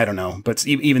Bully, I don't know, but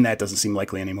even that doesn't seem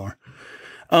likely anymore.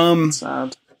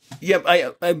 Sad. Yep,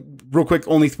 I real quick,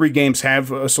 only 3 games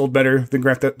have sold better than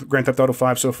Grand Theft Auto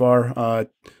 5 so far.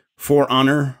 For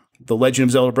Honor, The Legend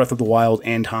of Zelda Breath of the Wild,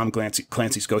 and Tom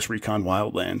Clancy's Ghost Recon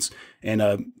Wildlands.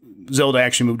 And Zelda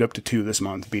actually moved up to 2 this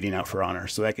month, beating out For Honor,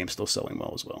 so that game's still selling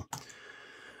well as well.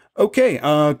 Okay,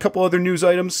 a couple other news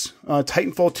items.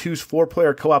 Titanfall 2's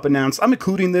 4-player co-op announced. I'm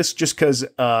including this just because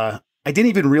I didn't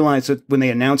even realize that when they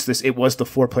announced this, it was the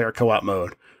 4-player co-op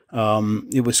mode.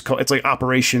 It's like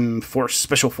Operation Force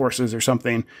Special Forces or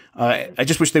something. I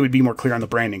just wish they would be more clear on the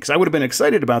branding, because I would have been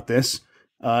excited about this.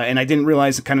 And I didn't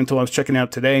realize it kind of until I was checking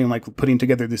out today and like putting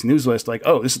together this news list, like,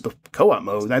 oh, this is the co-op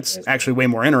mode. That's actually way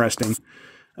more interesting.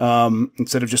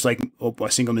 Instead of just like a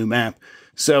single new map.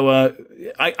 So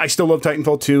I still love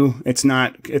Titanfall 2. It's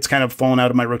kind of fallen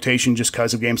out of my rotation just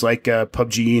because of games like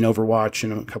PUBG and Overwatch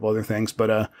and a couple other things.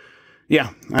 But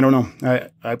yeah, I don't know.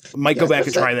 I might go back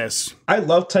and try this. I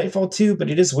love Titanfall 2, but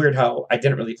it is weird how I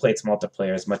didn't really play its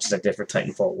multiplayer as much as I did for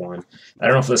Titanfall 1. I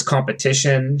don't know if this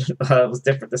competition was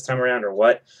different this time around or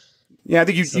what. Yeah, I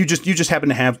think you just happen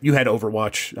to had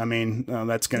Overwatch. I mean,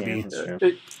 that's going to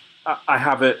be... I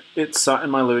have it. It's sat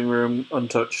in my living room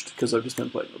untouched because I've just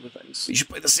been playing other things. You should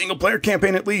play the single-player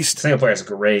campaign at least. Single player is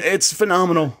great. It's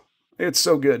phenomenal. It's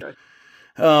so good. Okay.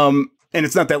 And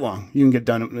it's not that long. You can get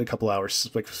done in a couple hours,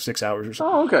 like 6 hours or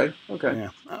something. Oh, okay. Yeah.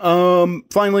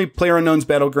 Finally, PlayerUnknown's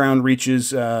Battleground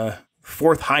reaches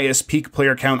 4th highest peak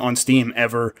player count on Steam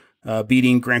ever,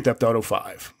 beating Grand Theft Auto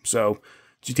 5. So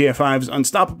GTA 5 is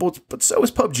unstoppable, but so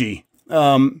is PUBG.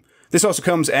 This also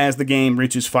comes as the game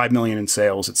reaches 5 million in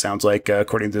sales, it sounds like,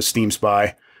 according to Steam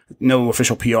Spy. No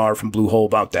official PR from Bluehole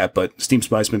about that, but Steam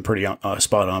Spy's been pretty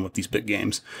spot on with these big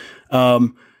games.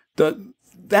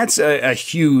 That's a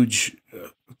huge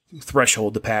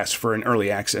threshold to pass for an early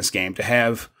access game, to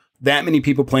have that many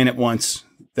people playing at once,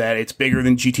 that it's bigger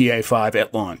than GTA 5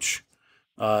 at launch.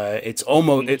 It's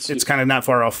kind of not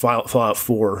far off Fallout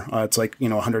 4. It's like,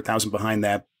 100,000 behind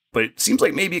that, but it seems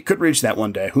like maybe it could reach that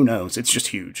one day. Who knows? It's just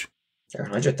huge. There are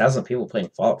 100,000 people playing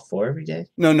Fallout 4 every day?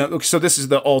 No. So this is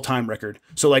the all-time record.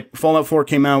 So like Fallout 4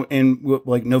 came out in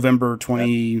like November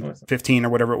 2015 or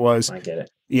whatever it was. I get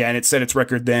it. Yeah, and it set its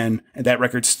record then, and that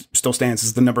record still stands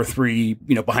as the number 3,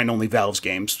 behind only Valve's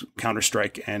games,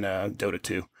 Counter-Strike and Dota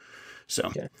 2. So,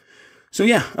 okay. So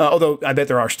yeah, although I bet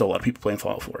there are still a lot of people playing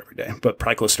Fallout 4 every day, but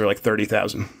probably close to like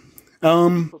 30,000.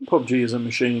 PUBG is a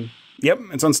machine. Yep,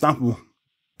 it's unstoppable.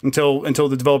 Until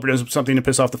the developer does something to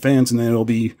piss off the fans, and then it'll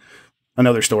be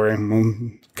another story.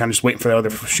 I'm kind of just waiting for that other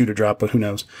shoe to drop, but who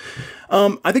knows?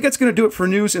 I think that's going to do it for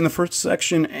news in the first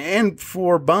section and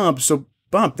for Bob. So,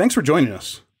 Bob, thanks for joining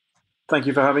us. Thank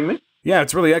you for having me. Yeah,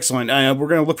 it's really excellent. We're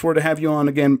going to look forward to have you on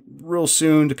again real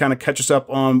soon to kind of catch us up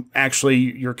on actually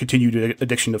your continued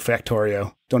addiction to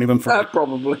Factorio. Don't even front.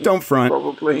 Probably. Don't front.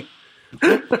 Probably.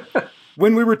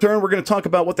 When we return, we're going to talk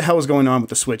about what the hell is going on with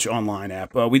the Switch Online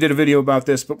app. We did a video about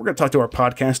this, but we're going to talk to our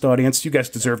podcast audience. You guys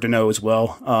deserve to know as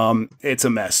well. It's a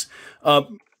mess.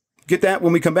 Get that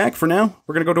when we come back. For now,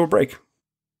 we're going to go to a break.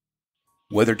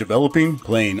 Whether developing,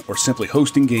 playing, or simply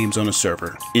hosting games on a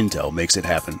server, Intel makes it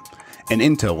happen. And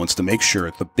Intel wants to make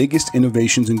sure the biggest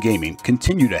innovations in gaming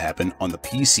continue to happen on the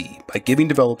PC by giving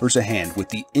developers a hand with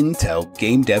the Intel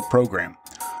Game Dev program.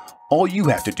 All you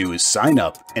have to do is sign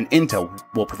up, and Intel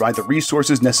will provide the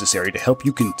resources necessary to help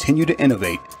you continue to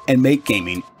innovate and make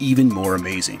gaming even more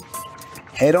amazing.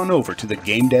 Head on over to the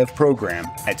Game Dev program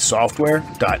at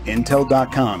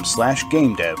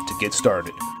software.intel.com/gamedev to get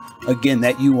started. Again,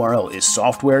 that URL is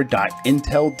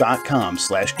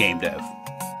software.intel.com/gamedev.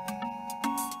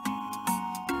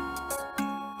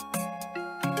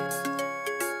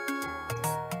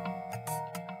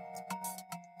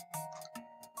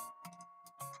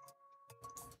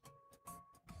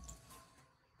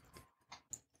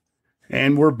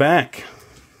 And we're back.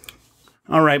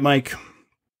 All right, Mike.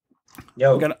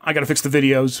 Yo. I gotta fix the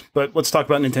videos, but let's talk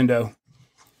about Nintendo.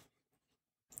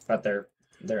 About their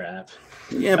app.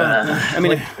 Yeah, but I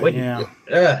mean, what do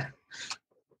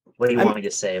you want me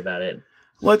to say about it?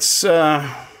 Let's start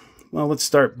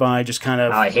by just kind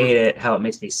of how I hate it, how it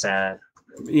makes me sad.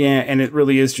 Yeah, and it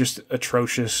really is just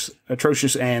atrocious,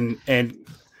 and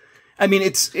I mean,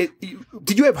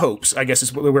 did you have hopes, I guess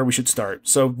is where we should start.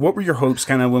 So what were your hopes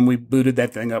kind of when we booted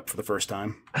that thing up for the first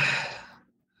time?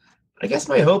 I guess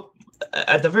my hope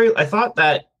at the very, I thought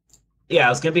that, yeah, it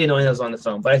was going to be annoying that I was on the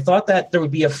phone, but I thought that there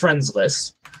would be a friends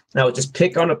list. And I would just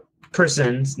pick on a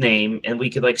person's name and we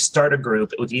could like start a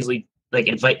group. It would easily like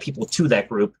invite people to that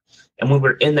group. And when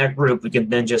we're in that group, we could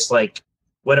then just like,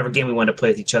 whatever game we wanted to play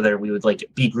with each other, we would like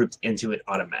be grouped into it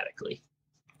automatically.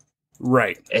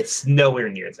 Right. It's nowhere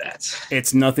near that.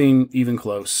 It's nothing even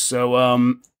close.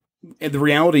 So the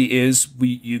reality is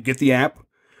you get the app.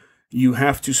 You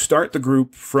have to start the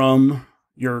group from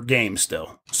your game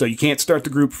still. So you can't start the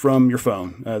group from your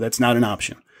phone. That's not an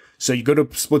option. So you go to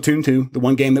Splatoon 2, the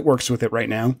one game that works with it right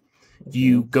now.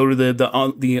 You go to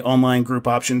the online group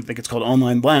option. I think it's called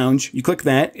Online Lounge. You click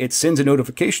that. It sends a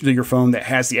notification to your phone that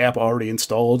has the app already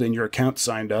installed and your account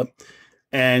signed up.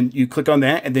 And you click on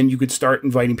that, and then you could start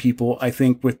inviting people, I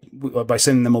think, by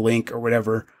sending them a link or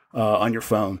whatever on your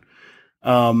phone.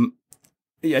 I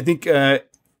think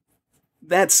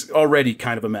that's already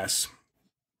kind of a mess.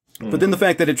 But then the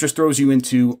fact that it just throws you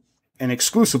into, and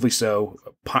exclusively so,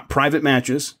 private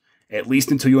matches, at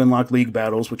least until you unlock league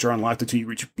battles, which are unlocked until you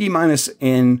reach B-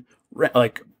 in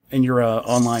your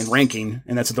online ranking,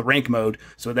 and that's the rank mode.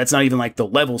 So that's not even like the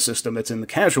level system that's in the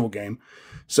casual game.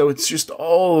 So it's just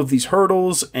all of these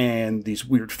hurdles and these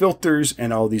weird filters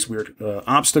and all these weird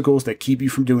obstacles that keep you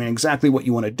from doing exactly what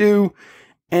you want to do.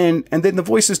 And then the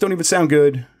voices don't even sound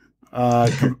good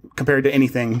compared to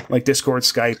anything like Discord,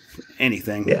 Skype,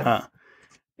 anything. Yeah.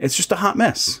 It's just a hot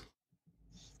mess.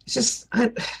 It's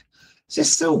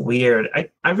just so weird.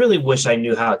 I really wish I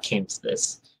knew how it came to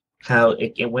this. How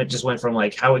it just went from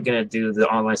like, how are we going to do the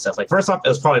online stuff? Like, first off, it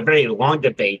was probably a very long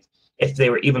debate if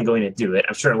they were even going to do it.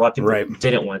 I'm sure a lot of people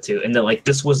didn't want to. And then like,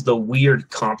 this was the weird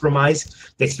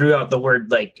compromise. They threw out the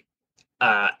word like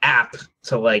app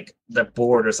to like the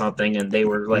board or something. And they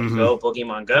were like, go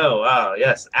Pokemon Go. Oh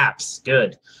yes, apps.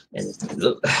 Good. And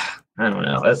I don't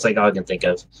know. That's like all I can think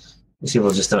of. These people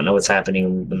just don't know what's happening.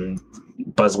 And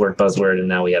buzzword. And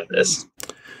now we have this.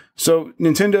 So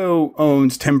Nintendo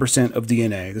owns 10% of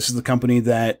DNA. This is the company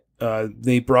that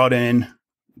they brought in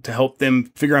to help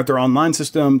them figure out their online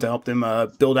system, to help them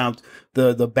build out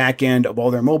the back end of all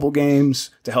their mobile games,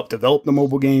 to help develop the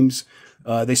mobile games.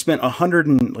 They spent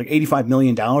 $185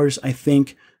 million, I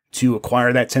think, to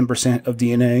acquire that 10% of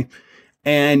DNA.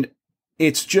 And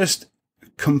it's just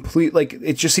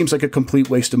it just seems like a complete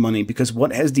waste of money, because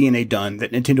what has DNA done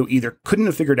that Nintendo either couldn't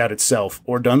have figured out itself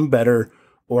or done better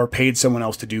or paid someone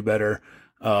else to do better?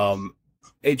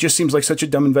 It just seems like such a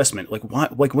dumb investment. Like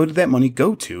what did that money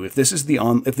go to if this is the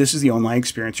online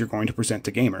experience you're going to present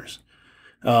to gamers?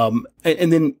 And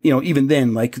then, even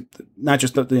then, like, not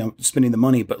just spending the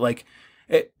money, but like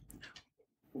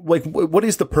what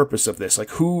is the purpose of this? Like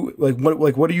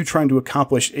what are you trying to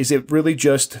accomplish? Is it really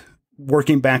just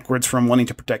working backwards from wanting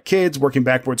to protect kids, working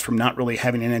backwards from not really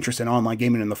having an interest in online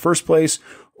gaming in the first place?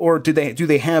 Or do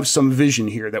they have some vision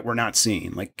here that we're not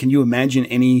seeing? Like, can you imagine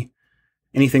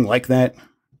anything like that?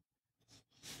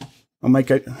 Oh, Mike,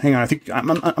 hang on. I think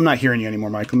I'm not hearing you anymore,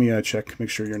 Mike. Let me check, make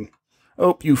sure you're in.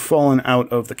 Oh, you've fallen out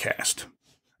of the cast.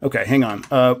 Okay, hang on.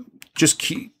 Let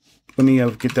me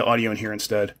get the audio in here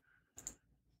instead.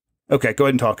 Okay, go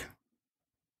ahead and talk.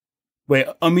 Wait,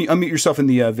 unmute yourself in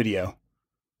the video.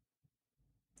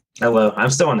 Hello, I'm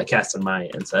still on the cast on my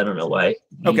end, so I don't know why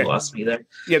you lost me there.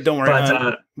 Yeah, don't worry.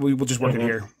 But, we'll just work it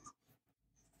here.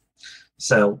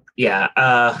 So, yeah.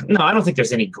 No, I don't think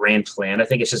there's any grand plan. I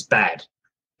think it's just bad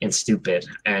and stupid.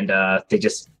 And they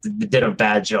just did a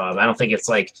bad job. I don't think it's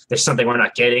like there's something we're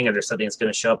not getting or there's something that's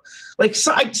going to show up. Like,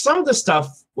 some of the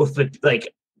stuff with the,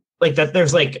 like that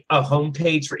there's like a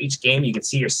homepage for each game. You can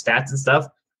see your stats and stuff.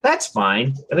 That's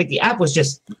fine. I think the app was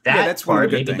just that's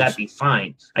part. Maybe that'd be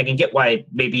fine. I can get why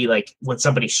maybe like when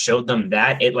somebody showed them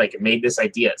that, it like made this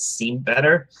idea seem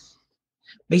better.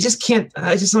 But you just can't.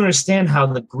 I just don't understand how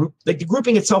the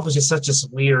grouping itself is just such a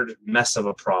weird mess of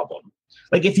a problem.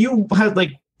 Like if you had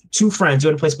like two friends you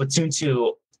want to play Splatoon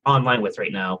 2 online with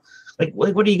right now, like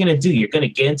what are you gonna do? You're gonna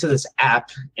get into this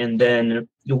app and then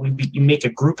you make a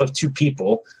group of two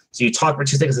people. So you talk for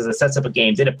 2 seconds as it sets up a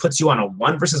game. Then it puts you on a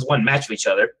 1-versus-1 match with each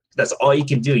other. That's all you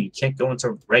can do. You can't go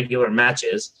into regular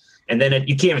matches. And then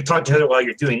you can't even talk to each other while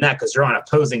you're doing that because you're on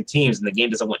opposing teams and the game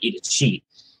doesn't want you to cheat.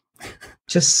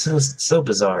 Just so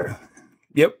bizarre.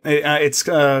 Yep, it's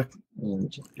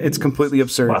completely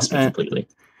absurd. Lost me completely.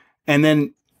 And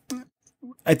then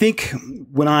I think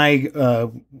when I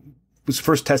was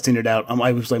first testing it out,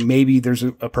 I was like, maybe there's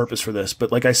a purpose for this. But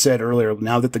like I said earlier,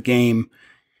 now that the game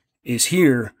is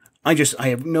here, I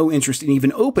have no interest in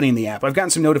even opening the app. I've gotten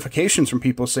some notifications from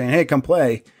people saying, hey, come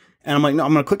play. And I'm like, no,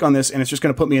 I'm going to click on this, and it's just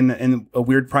going to put me in a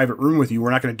weird private room with you.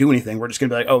 We're not going to do anything. We're just going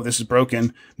to be like, oh, this is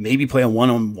broken. Maybe play a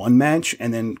one-on-one match,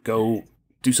 and then go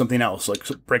do something else, like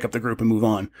break up the group and move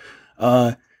on.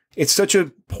 It's such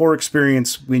a poor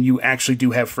experience when you actually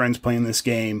do have friends playing this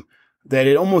game that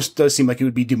it almost does seem like it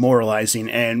would be demoralizing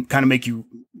and kind of make you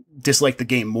dislike the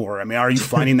game more. I mean, are you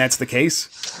finding that's the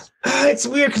case? It's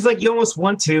weird because like you almost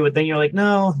want to, but then you're like,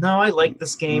 no, I like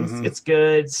this game. It's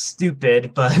good, it's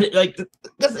stupid, but like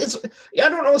it's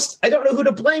I don't know who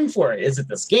to blame for it. Is it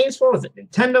this game's fault? Is it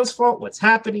Nintendo's fault? What's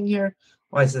happening here?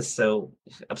 Why is this so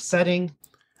upsetting?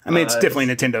 I mean, it's definitely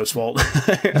Nintendo's fault.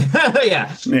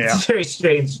 Yeah. It's a very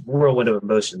strange whirlwind of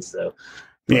emotions, though.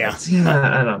 But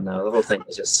I don't know. The whole thing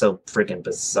is just so freaking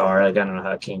bizarre. Like, I don't know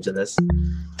how it came to this.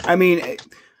 I mean,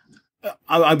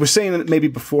 I was saying that maybe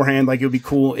beforehand, like, it would be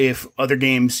cool if other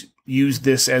games use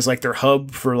this as, like, their hub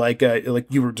for, like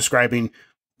you were describing,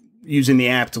 using the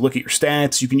app to look at your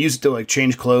stats. You can use it to like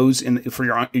change clothes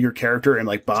for your character and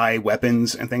like buy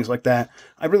weapons and things like that.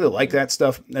 I really like that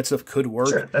stuff. That stuff could work.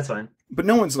 Sure, that's fine. But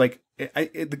no one's like,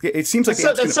 it seems like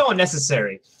that's so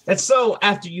unnecessary. That's so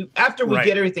after we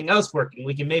get everything else working,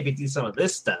 we can maybe do some of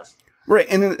this stuff. Right,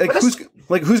 and then who's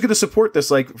going to support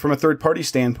this? Like from a third party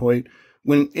standpoint,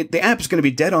 when the app is going to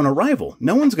be dead on arrival,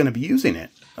 no one's going to be using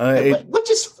it. What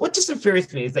just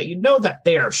infuriates me is that you know that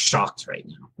they are shocked right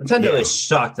now. Nintendo is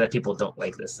shocked that people don't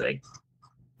like this thing.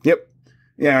 Yep.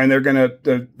 Yeah, and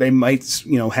they might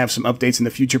have some updates in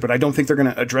the future, but I don't think they're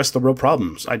gonna address the real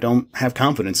problems. I don't have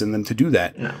confidence in them to do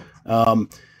that. No.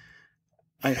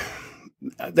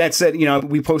 That said,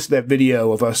 we posted that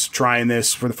video of us trying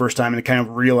this for the first time and kind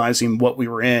of realizing what we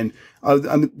were in.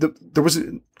 There was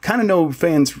kind of no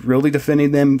fans really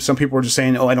defending them. Some people were just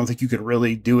saying, "Oh, I don't think you could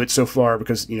really do it so far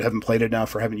because you haven't played it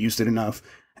enough or haven't used it enough."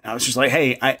 And I was just like,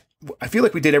 "Hey, I feel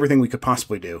like we did everything we could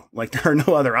possibly do. Like there are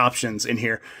no other options in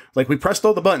here. Like we pressed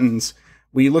all the buttons,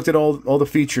 we looked at all the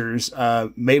features.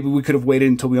 Maybe we could have waited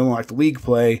until we unlocked League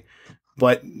Play."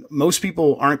 But most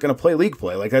people aren't going to play League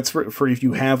Play. Like that's for if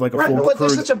you have like a full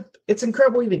crew. It's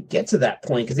incredible to get to that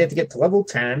point because you have to get to level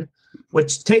 10,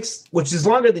 which is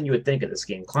longer than you would think of this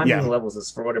game. Climbing the levels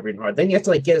is for whatever reason hard. Then you have to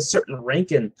like get a certain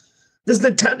rank. And is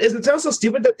Nintendo so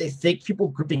stupid that they think people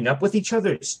grouping up with each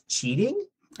other is cheating?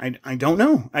 I don't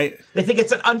know. They think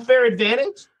it's an unfair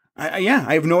advantage. I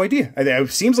have no idea.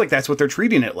 It seems like that's what they're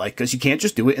treating it like because you can't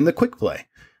just do it in the quick play.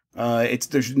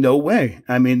 There's no way.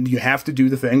 I mean, you have to do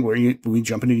the thing where we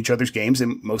jump into each other's games,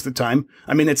 and most of the time,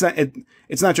 I mean, it's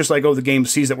not just like, oh, the game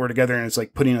sees that we're together and it's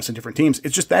like putting us in different teams.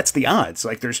 It's just that's the odds.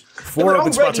 Like there's 4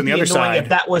 open spots on the other side. If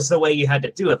that was the way you had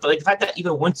to do it, but like the fact that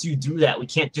even once you do that, we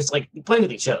can't just like play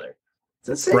with each other. It's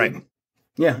insane. Right?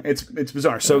 Yeah, it's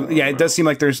bizarre. So yeah, it does seem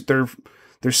like there's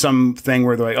some thing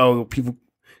where they're like, oh, people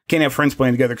can't have friends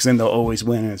playing together because then they'll always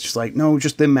win. And it's just like, no,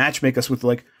 just the match make us with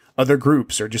like other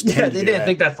groups or just they didn't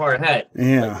think that far ahead.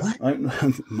 Yeah, like,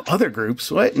 other groups?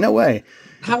 What? No way.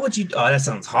 How would you? Oh, that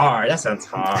sounds hard.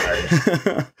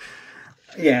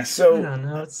 Yeah. So I don't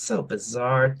know. It's so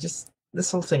bizarre. Just this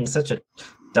whole thing is such a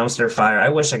dumpster fire. I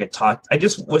wish I could talk. I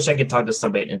just wish I could talk to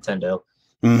somebody at Nintendo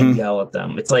and yell at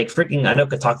them. It's like freaking. I know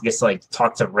Kotaku gets to like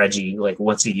talk to Reggie like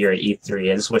once a year at E3.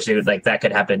 I just wish they would like that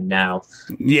could happen now.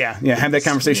 Yeah. Have that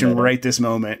conversation right this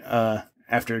moment.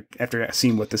 After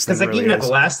seeing what this thing really is. Because like even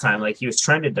the last time, like he was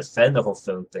trying to defend the whole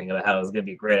film thing about how it was going to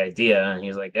be a great idea, and he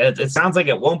was like, "It sounds like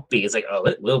it won't be." It's like, "Oh,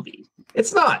 it will be."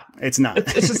 It's not. It's not.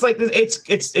 It's just like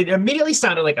it immediately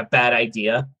sounded like a bad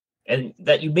idea, and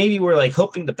that you maybe were like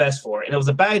hoping the best for, and it was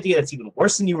a bad idea that's even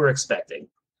worse than you were expecting.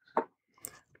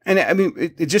 And I mean,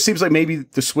 it just seems like maybe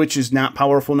the Switch is not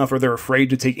powerful enough, or they're afraid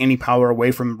to take any power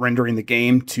away from rendering the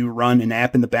game to run an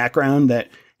app in the background that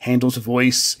handles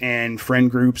voice and friend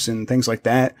groups and things like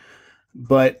that.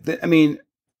 But I mean,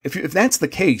 if that's the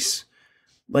case,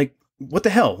 like what the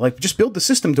hell? Like just build the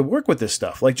system to work with this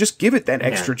stuff. Like just give it that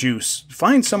extra juice.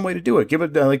 Find some way to do it. Give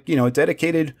it a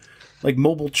dedicated like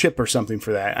mobile chip or something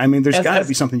for that. I mean, there's got to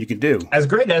be something you can do. As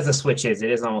great as the Switch is,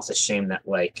 it is almost a shame that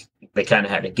like they kind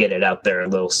of had to get it out there a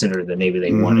little sooner than maybe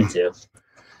they wanted to.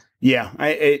 Yeah,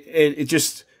 it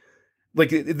just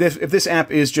like if this app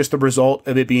is just the result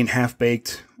of it being half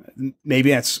baked,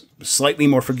 maybe that's slightly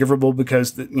more forgivable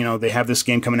because they have this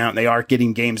game coming out and they are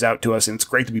getting games out to us, and it's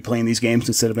great to be playing these games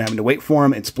instead of having to wait for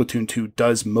them. And Splatoon 2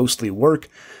 does mostly work,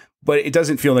 but it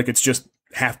doesn't feel like it's just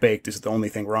half baked is the only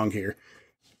thing wrong here.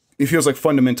 It feels like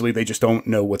fundamentally they just don't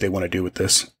know what they want to do with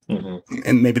this,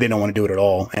 and maybe they don't want to do it at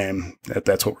all, and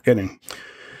that's what we're getting.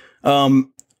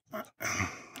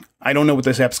 I don't know what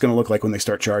this app's going to look like when they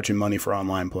start charging money for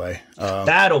online play.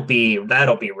 That'll be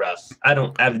rough.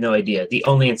 I have no idea. The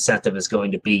only incentive is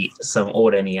going to be some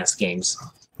old NES games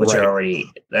which Right. are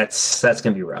already that's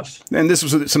going to be rough. And this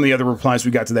was some of the other replies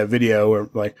we got to that video, where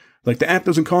like the app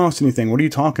doesn't cost anything. What are you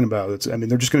talking about? I mean,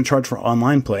 they're just going to charge for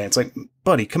online play. It's like,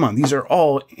 buddy, come on. These are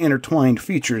all intertwined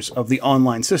features of the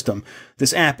online system.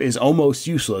 This app is almost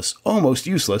useless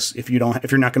if you're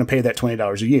not going to pay that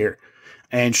 $20 a year.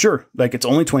 And sure, like it's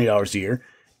only $20 a year,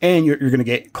 and you're going to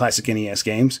get classic NES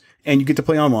games, and you get to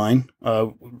play online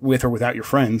with or without your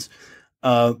friends.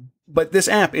 But this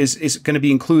app is going to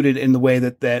be included in the way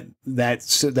that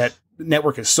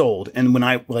network is sold. And when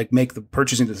I like make the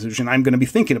purchasing decision, I'm going to be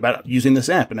thinking about using this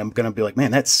app, and I'm going to be like,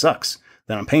 man, that sucks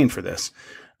that I'm paying for this.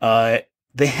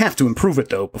 They have to improve it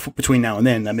though between now and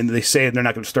then. I mean, they say they're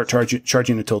not going to start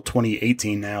charging until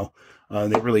 2018 now.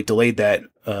 They really delayed that.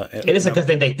 It is a good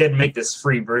thing they did make this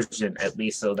free version, at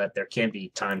least, so that there can be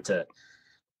time to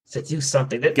do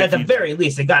something. At the very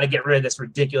least, they got to get rid of this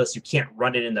ridiculous, you can't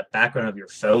run it in the background of your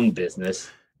phone business.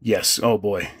 Yes. Oh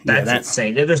boy. That's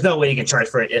insane. There's no way you can charge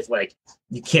for it if like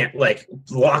you can't like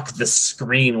lock the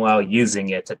screen while using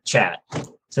it to chat.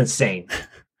 It's insane.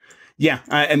 Yeah.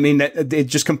 I mean, it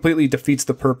just completely defeats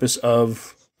the purpose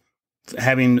of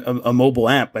having a mobile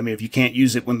app. I mean, if you can't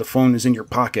use it when the phone is in your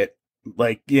pocket,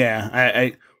 like, yeah,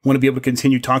 I want to be able to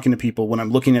continue talking to people when I'm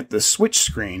looking at the Switch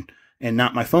screen and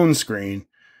not my phone screen.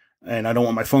 And I don't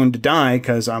want my phone to die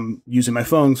because I'm using my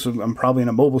phone, so I'm probably in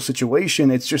a mobile situation.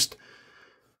 It's just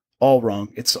all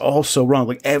wrong. It's all so wrong.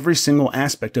 Like every single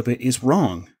aspect of it is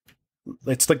wrong.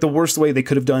 It's like the worst way they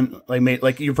could have done.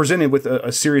 Like you're presented with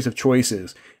a series of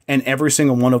choices, and every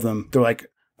single one of them, they're like,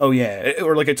 oh yeah,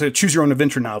 or like it's a choose your own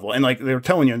adventure novel, and like they're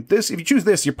telling you this: if you choose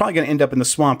this, you're probably going to end up in the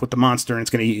swamp with the monster, and it's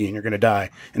going to eat you, and you're going to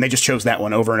die. And they just chose that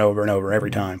one over and over and over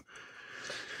every time.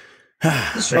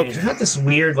 Strange. Okay. Not this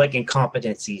weird like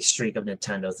incompetency streak of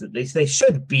Nintendo.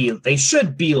 They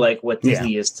should be like what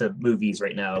Disney is to movies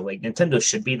right now. Like Nintendo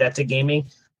should be that to gaming.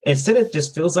 Instead, it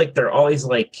just feels like they're always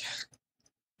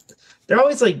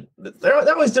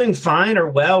doing fine or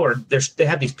well, or they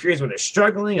have these periods where they're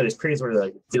struggling, or these periods where they're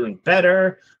like doing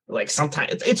better. Like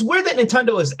sometimes it's weird that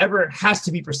Nintendo has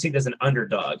to be perceived as an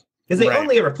underdog, because they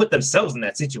only ever put themselves in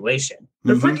that situation.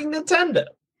 They're freaking Nintendo.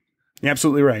 You're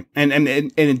absolutely right. And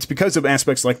it's because of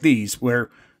aspects like these where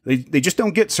they just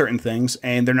don't get certain things,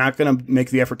 and they're not going to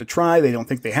make the effort to try. They don't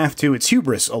think they have to. It's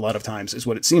hubris a lot of times is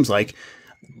what it seems like.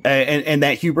 And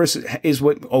that hubris is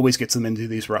what always gets them into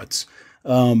these ruts.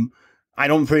 I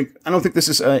don't think this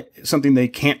is something they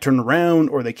can't turn around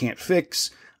or they can't fix.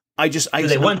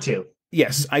 They want to.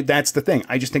 Yes, that's the thing.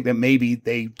 I just think that maybe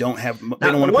they don't want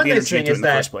to put the energy into it in the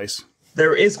first place.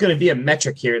 There is going to be a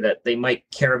metric here that they might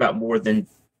care about more than,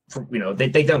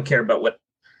 they don't care about what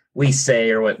we say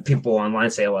or what people online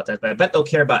say a lot of times, but I bet they'll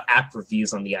care about app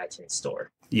reviews on the iTunes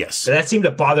store. Yes. So that seemed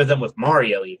to bother them with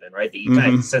Mario even, right?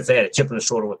 Since they had a chip on the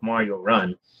shoulder with Mario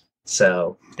Run.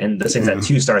 So, and this thing's at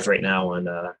 2 stars right now on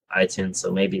iTunes,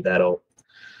 so maybe that'll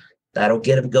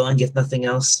get them going, if nothing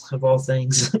else, of all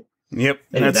things. Yep.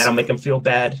 Maybe that'll make them feel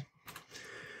bad.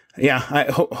 Yeah,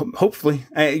 hopefully.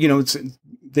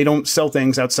 They don't sell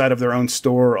things outside of their own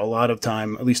store a lot of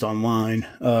time, at least online.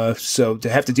 So to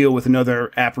have to deal with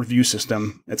another app review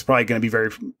system, it's probably going to be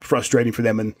very frustrating for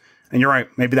them. And you're right,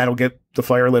 maybe that'll get the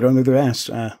fire lit under their ass.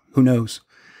 Who knows?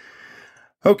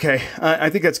 Okay, I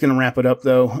think that's going to wrap it up,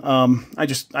 though.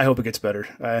 I hope it gets better.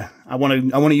 I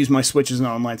want to use my Switch as an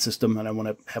online system, and I want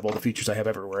to have all the features I have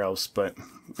everywhere else. But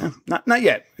not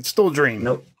yet. It's still a dream.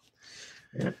 Nope.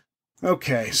 Yeah.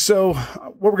 Okay, so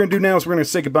what we're going to do now is we're going to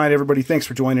say goodbye to everybody. Thanks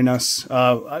for joining us.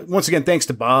 Once again, thanks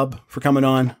to Bob for coming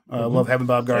on. Love having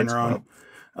Bob Gardner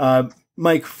on.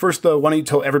 Mike, first, why don't you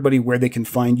tell everybody where they can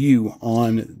find you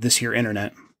on this here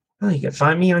internet? Well, you can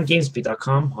find me on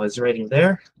GamesBeat.com. I was writing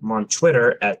there. I'm on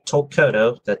Twitter at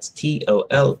Tolkoto. That's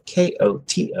TOLKOTO.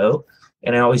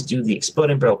 And I always do the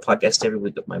Exploding Barrel podcast every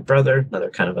week with my brother. Another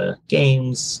kind of a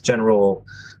games, general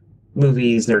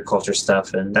movies, nerd culture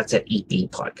stuff. And that's at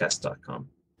EBpodcast.com.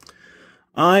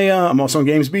 I'm also on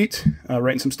GamesBeat,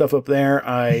 writing some stuff up there.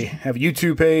 I have a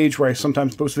YouTube page where I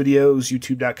sometimes post videos,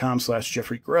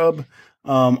 youtube.com/Jeffrey Grubb.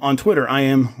 On Twitter,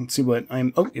 let's see what I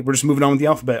am. Oh, we're just moving on with the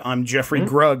alphabet. I'm Jeffrey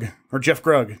Grug, or Jeff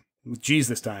Grug, with G's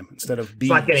this time instead of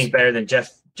B's. It's not getting better than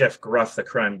Jeff Gruff, the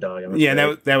crime dog.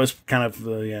 Yeah, that was kind of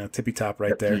the tippy top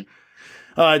right there.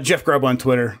 Jeff Grubb on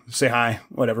Twitter. Say hi,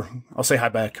 whatever. I'll say hi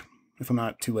back if I'm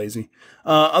not too lazy.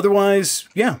 Otherwise,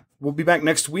 yeah, we'll be back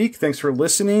next week. Thanks for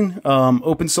listening.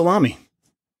 Open salami.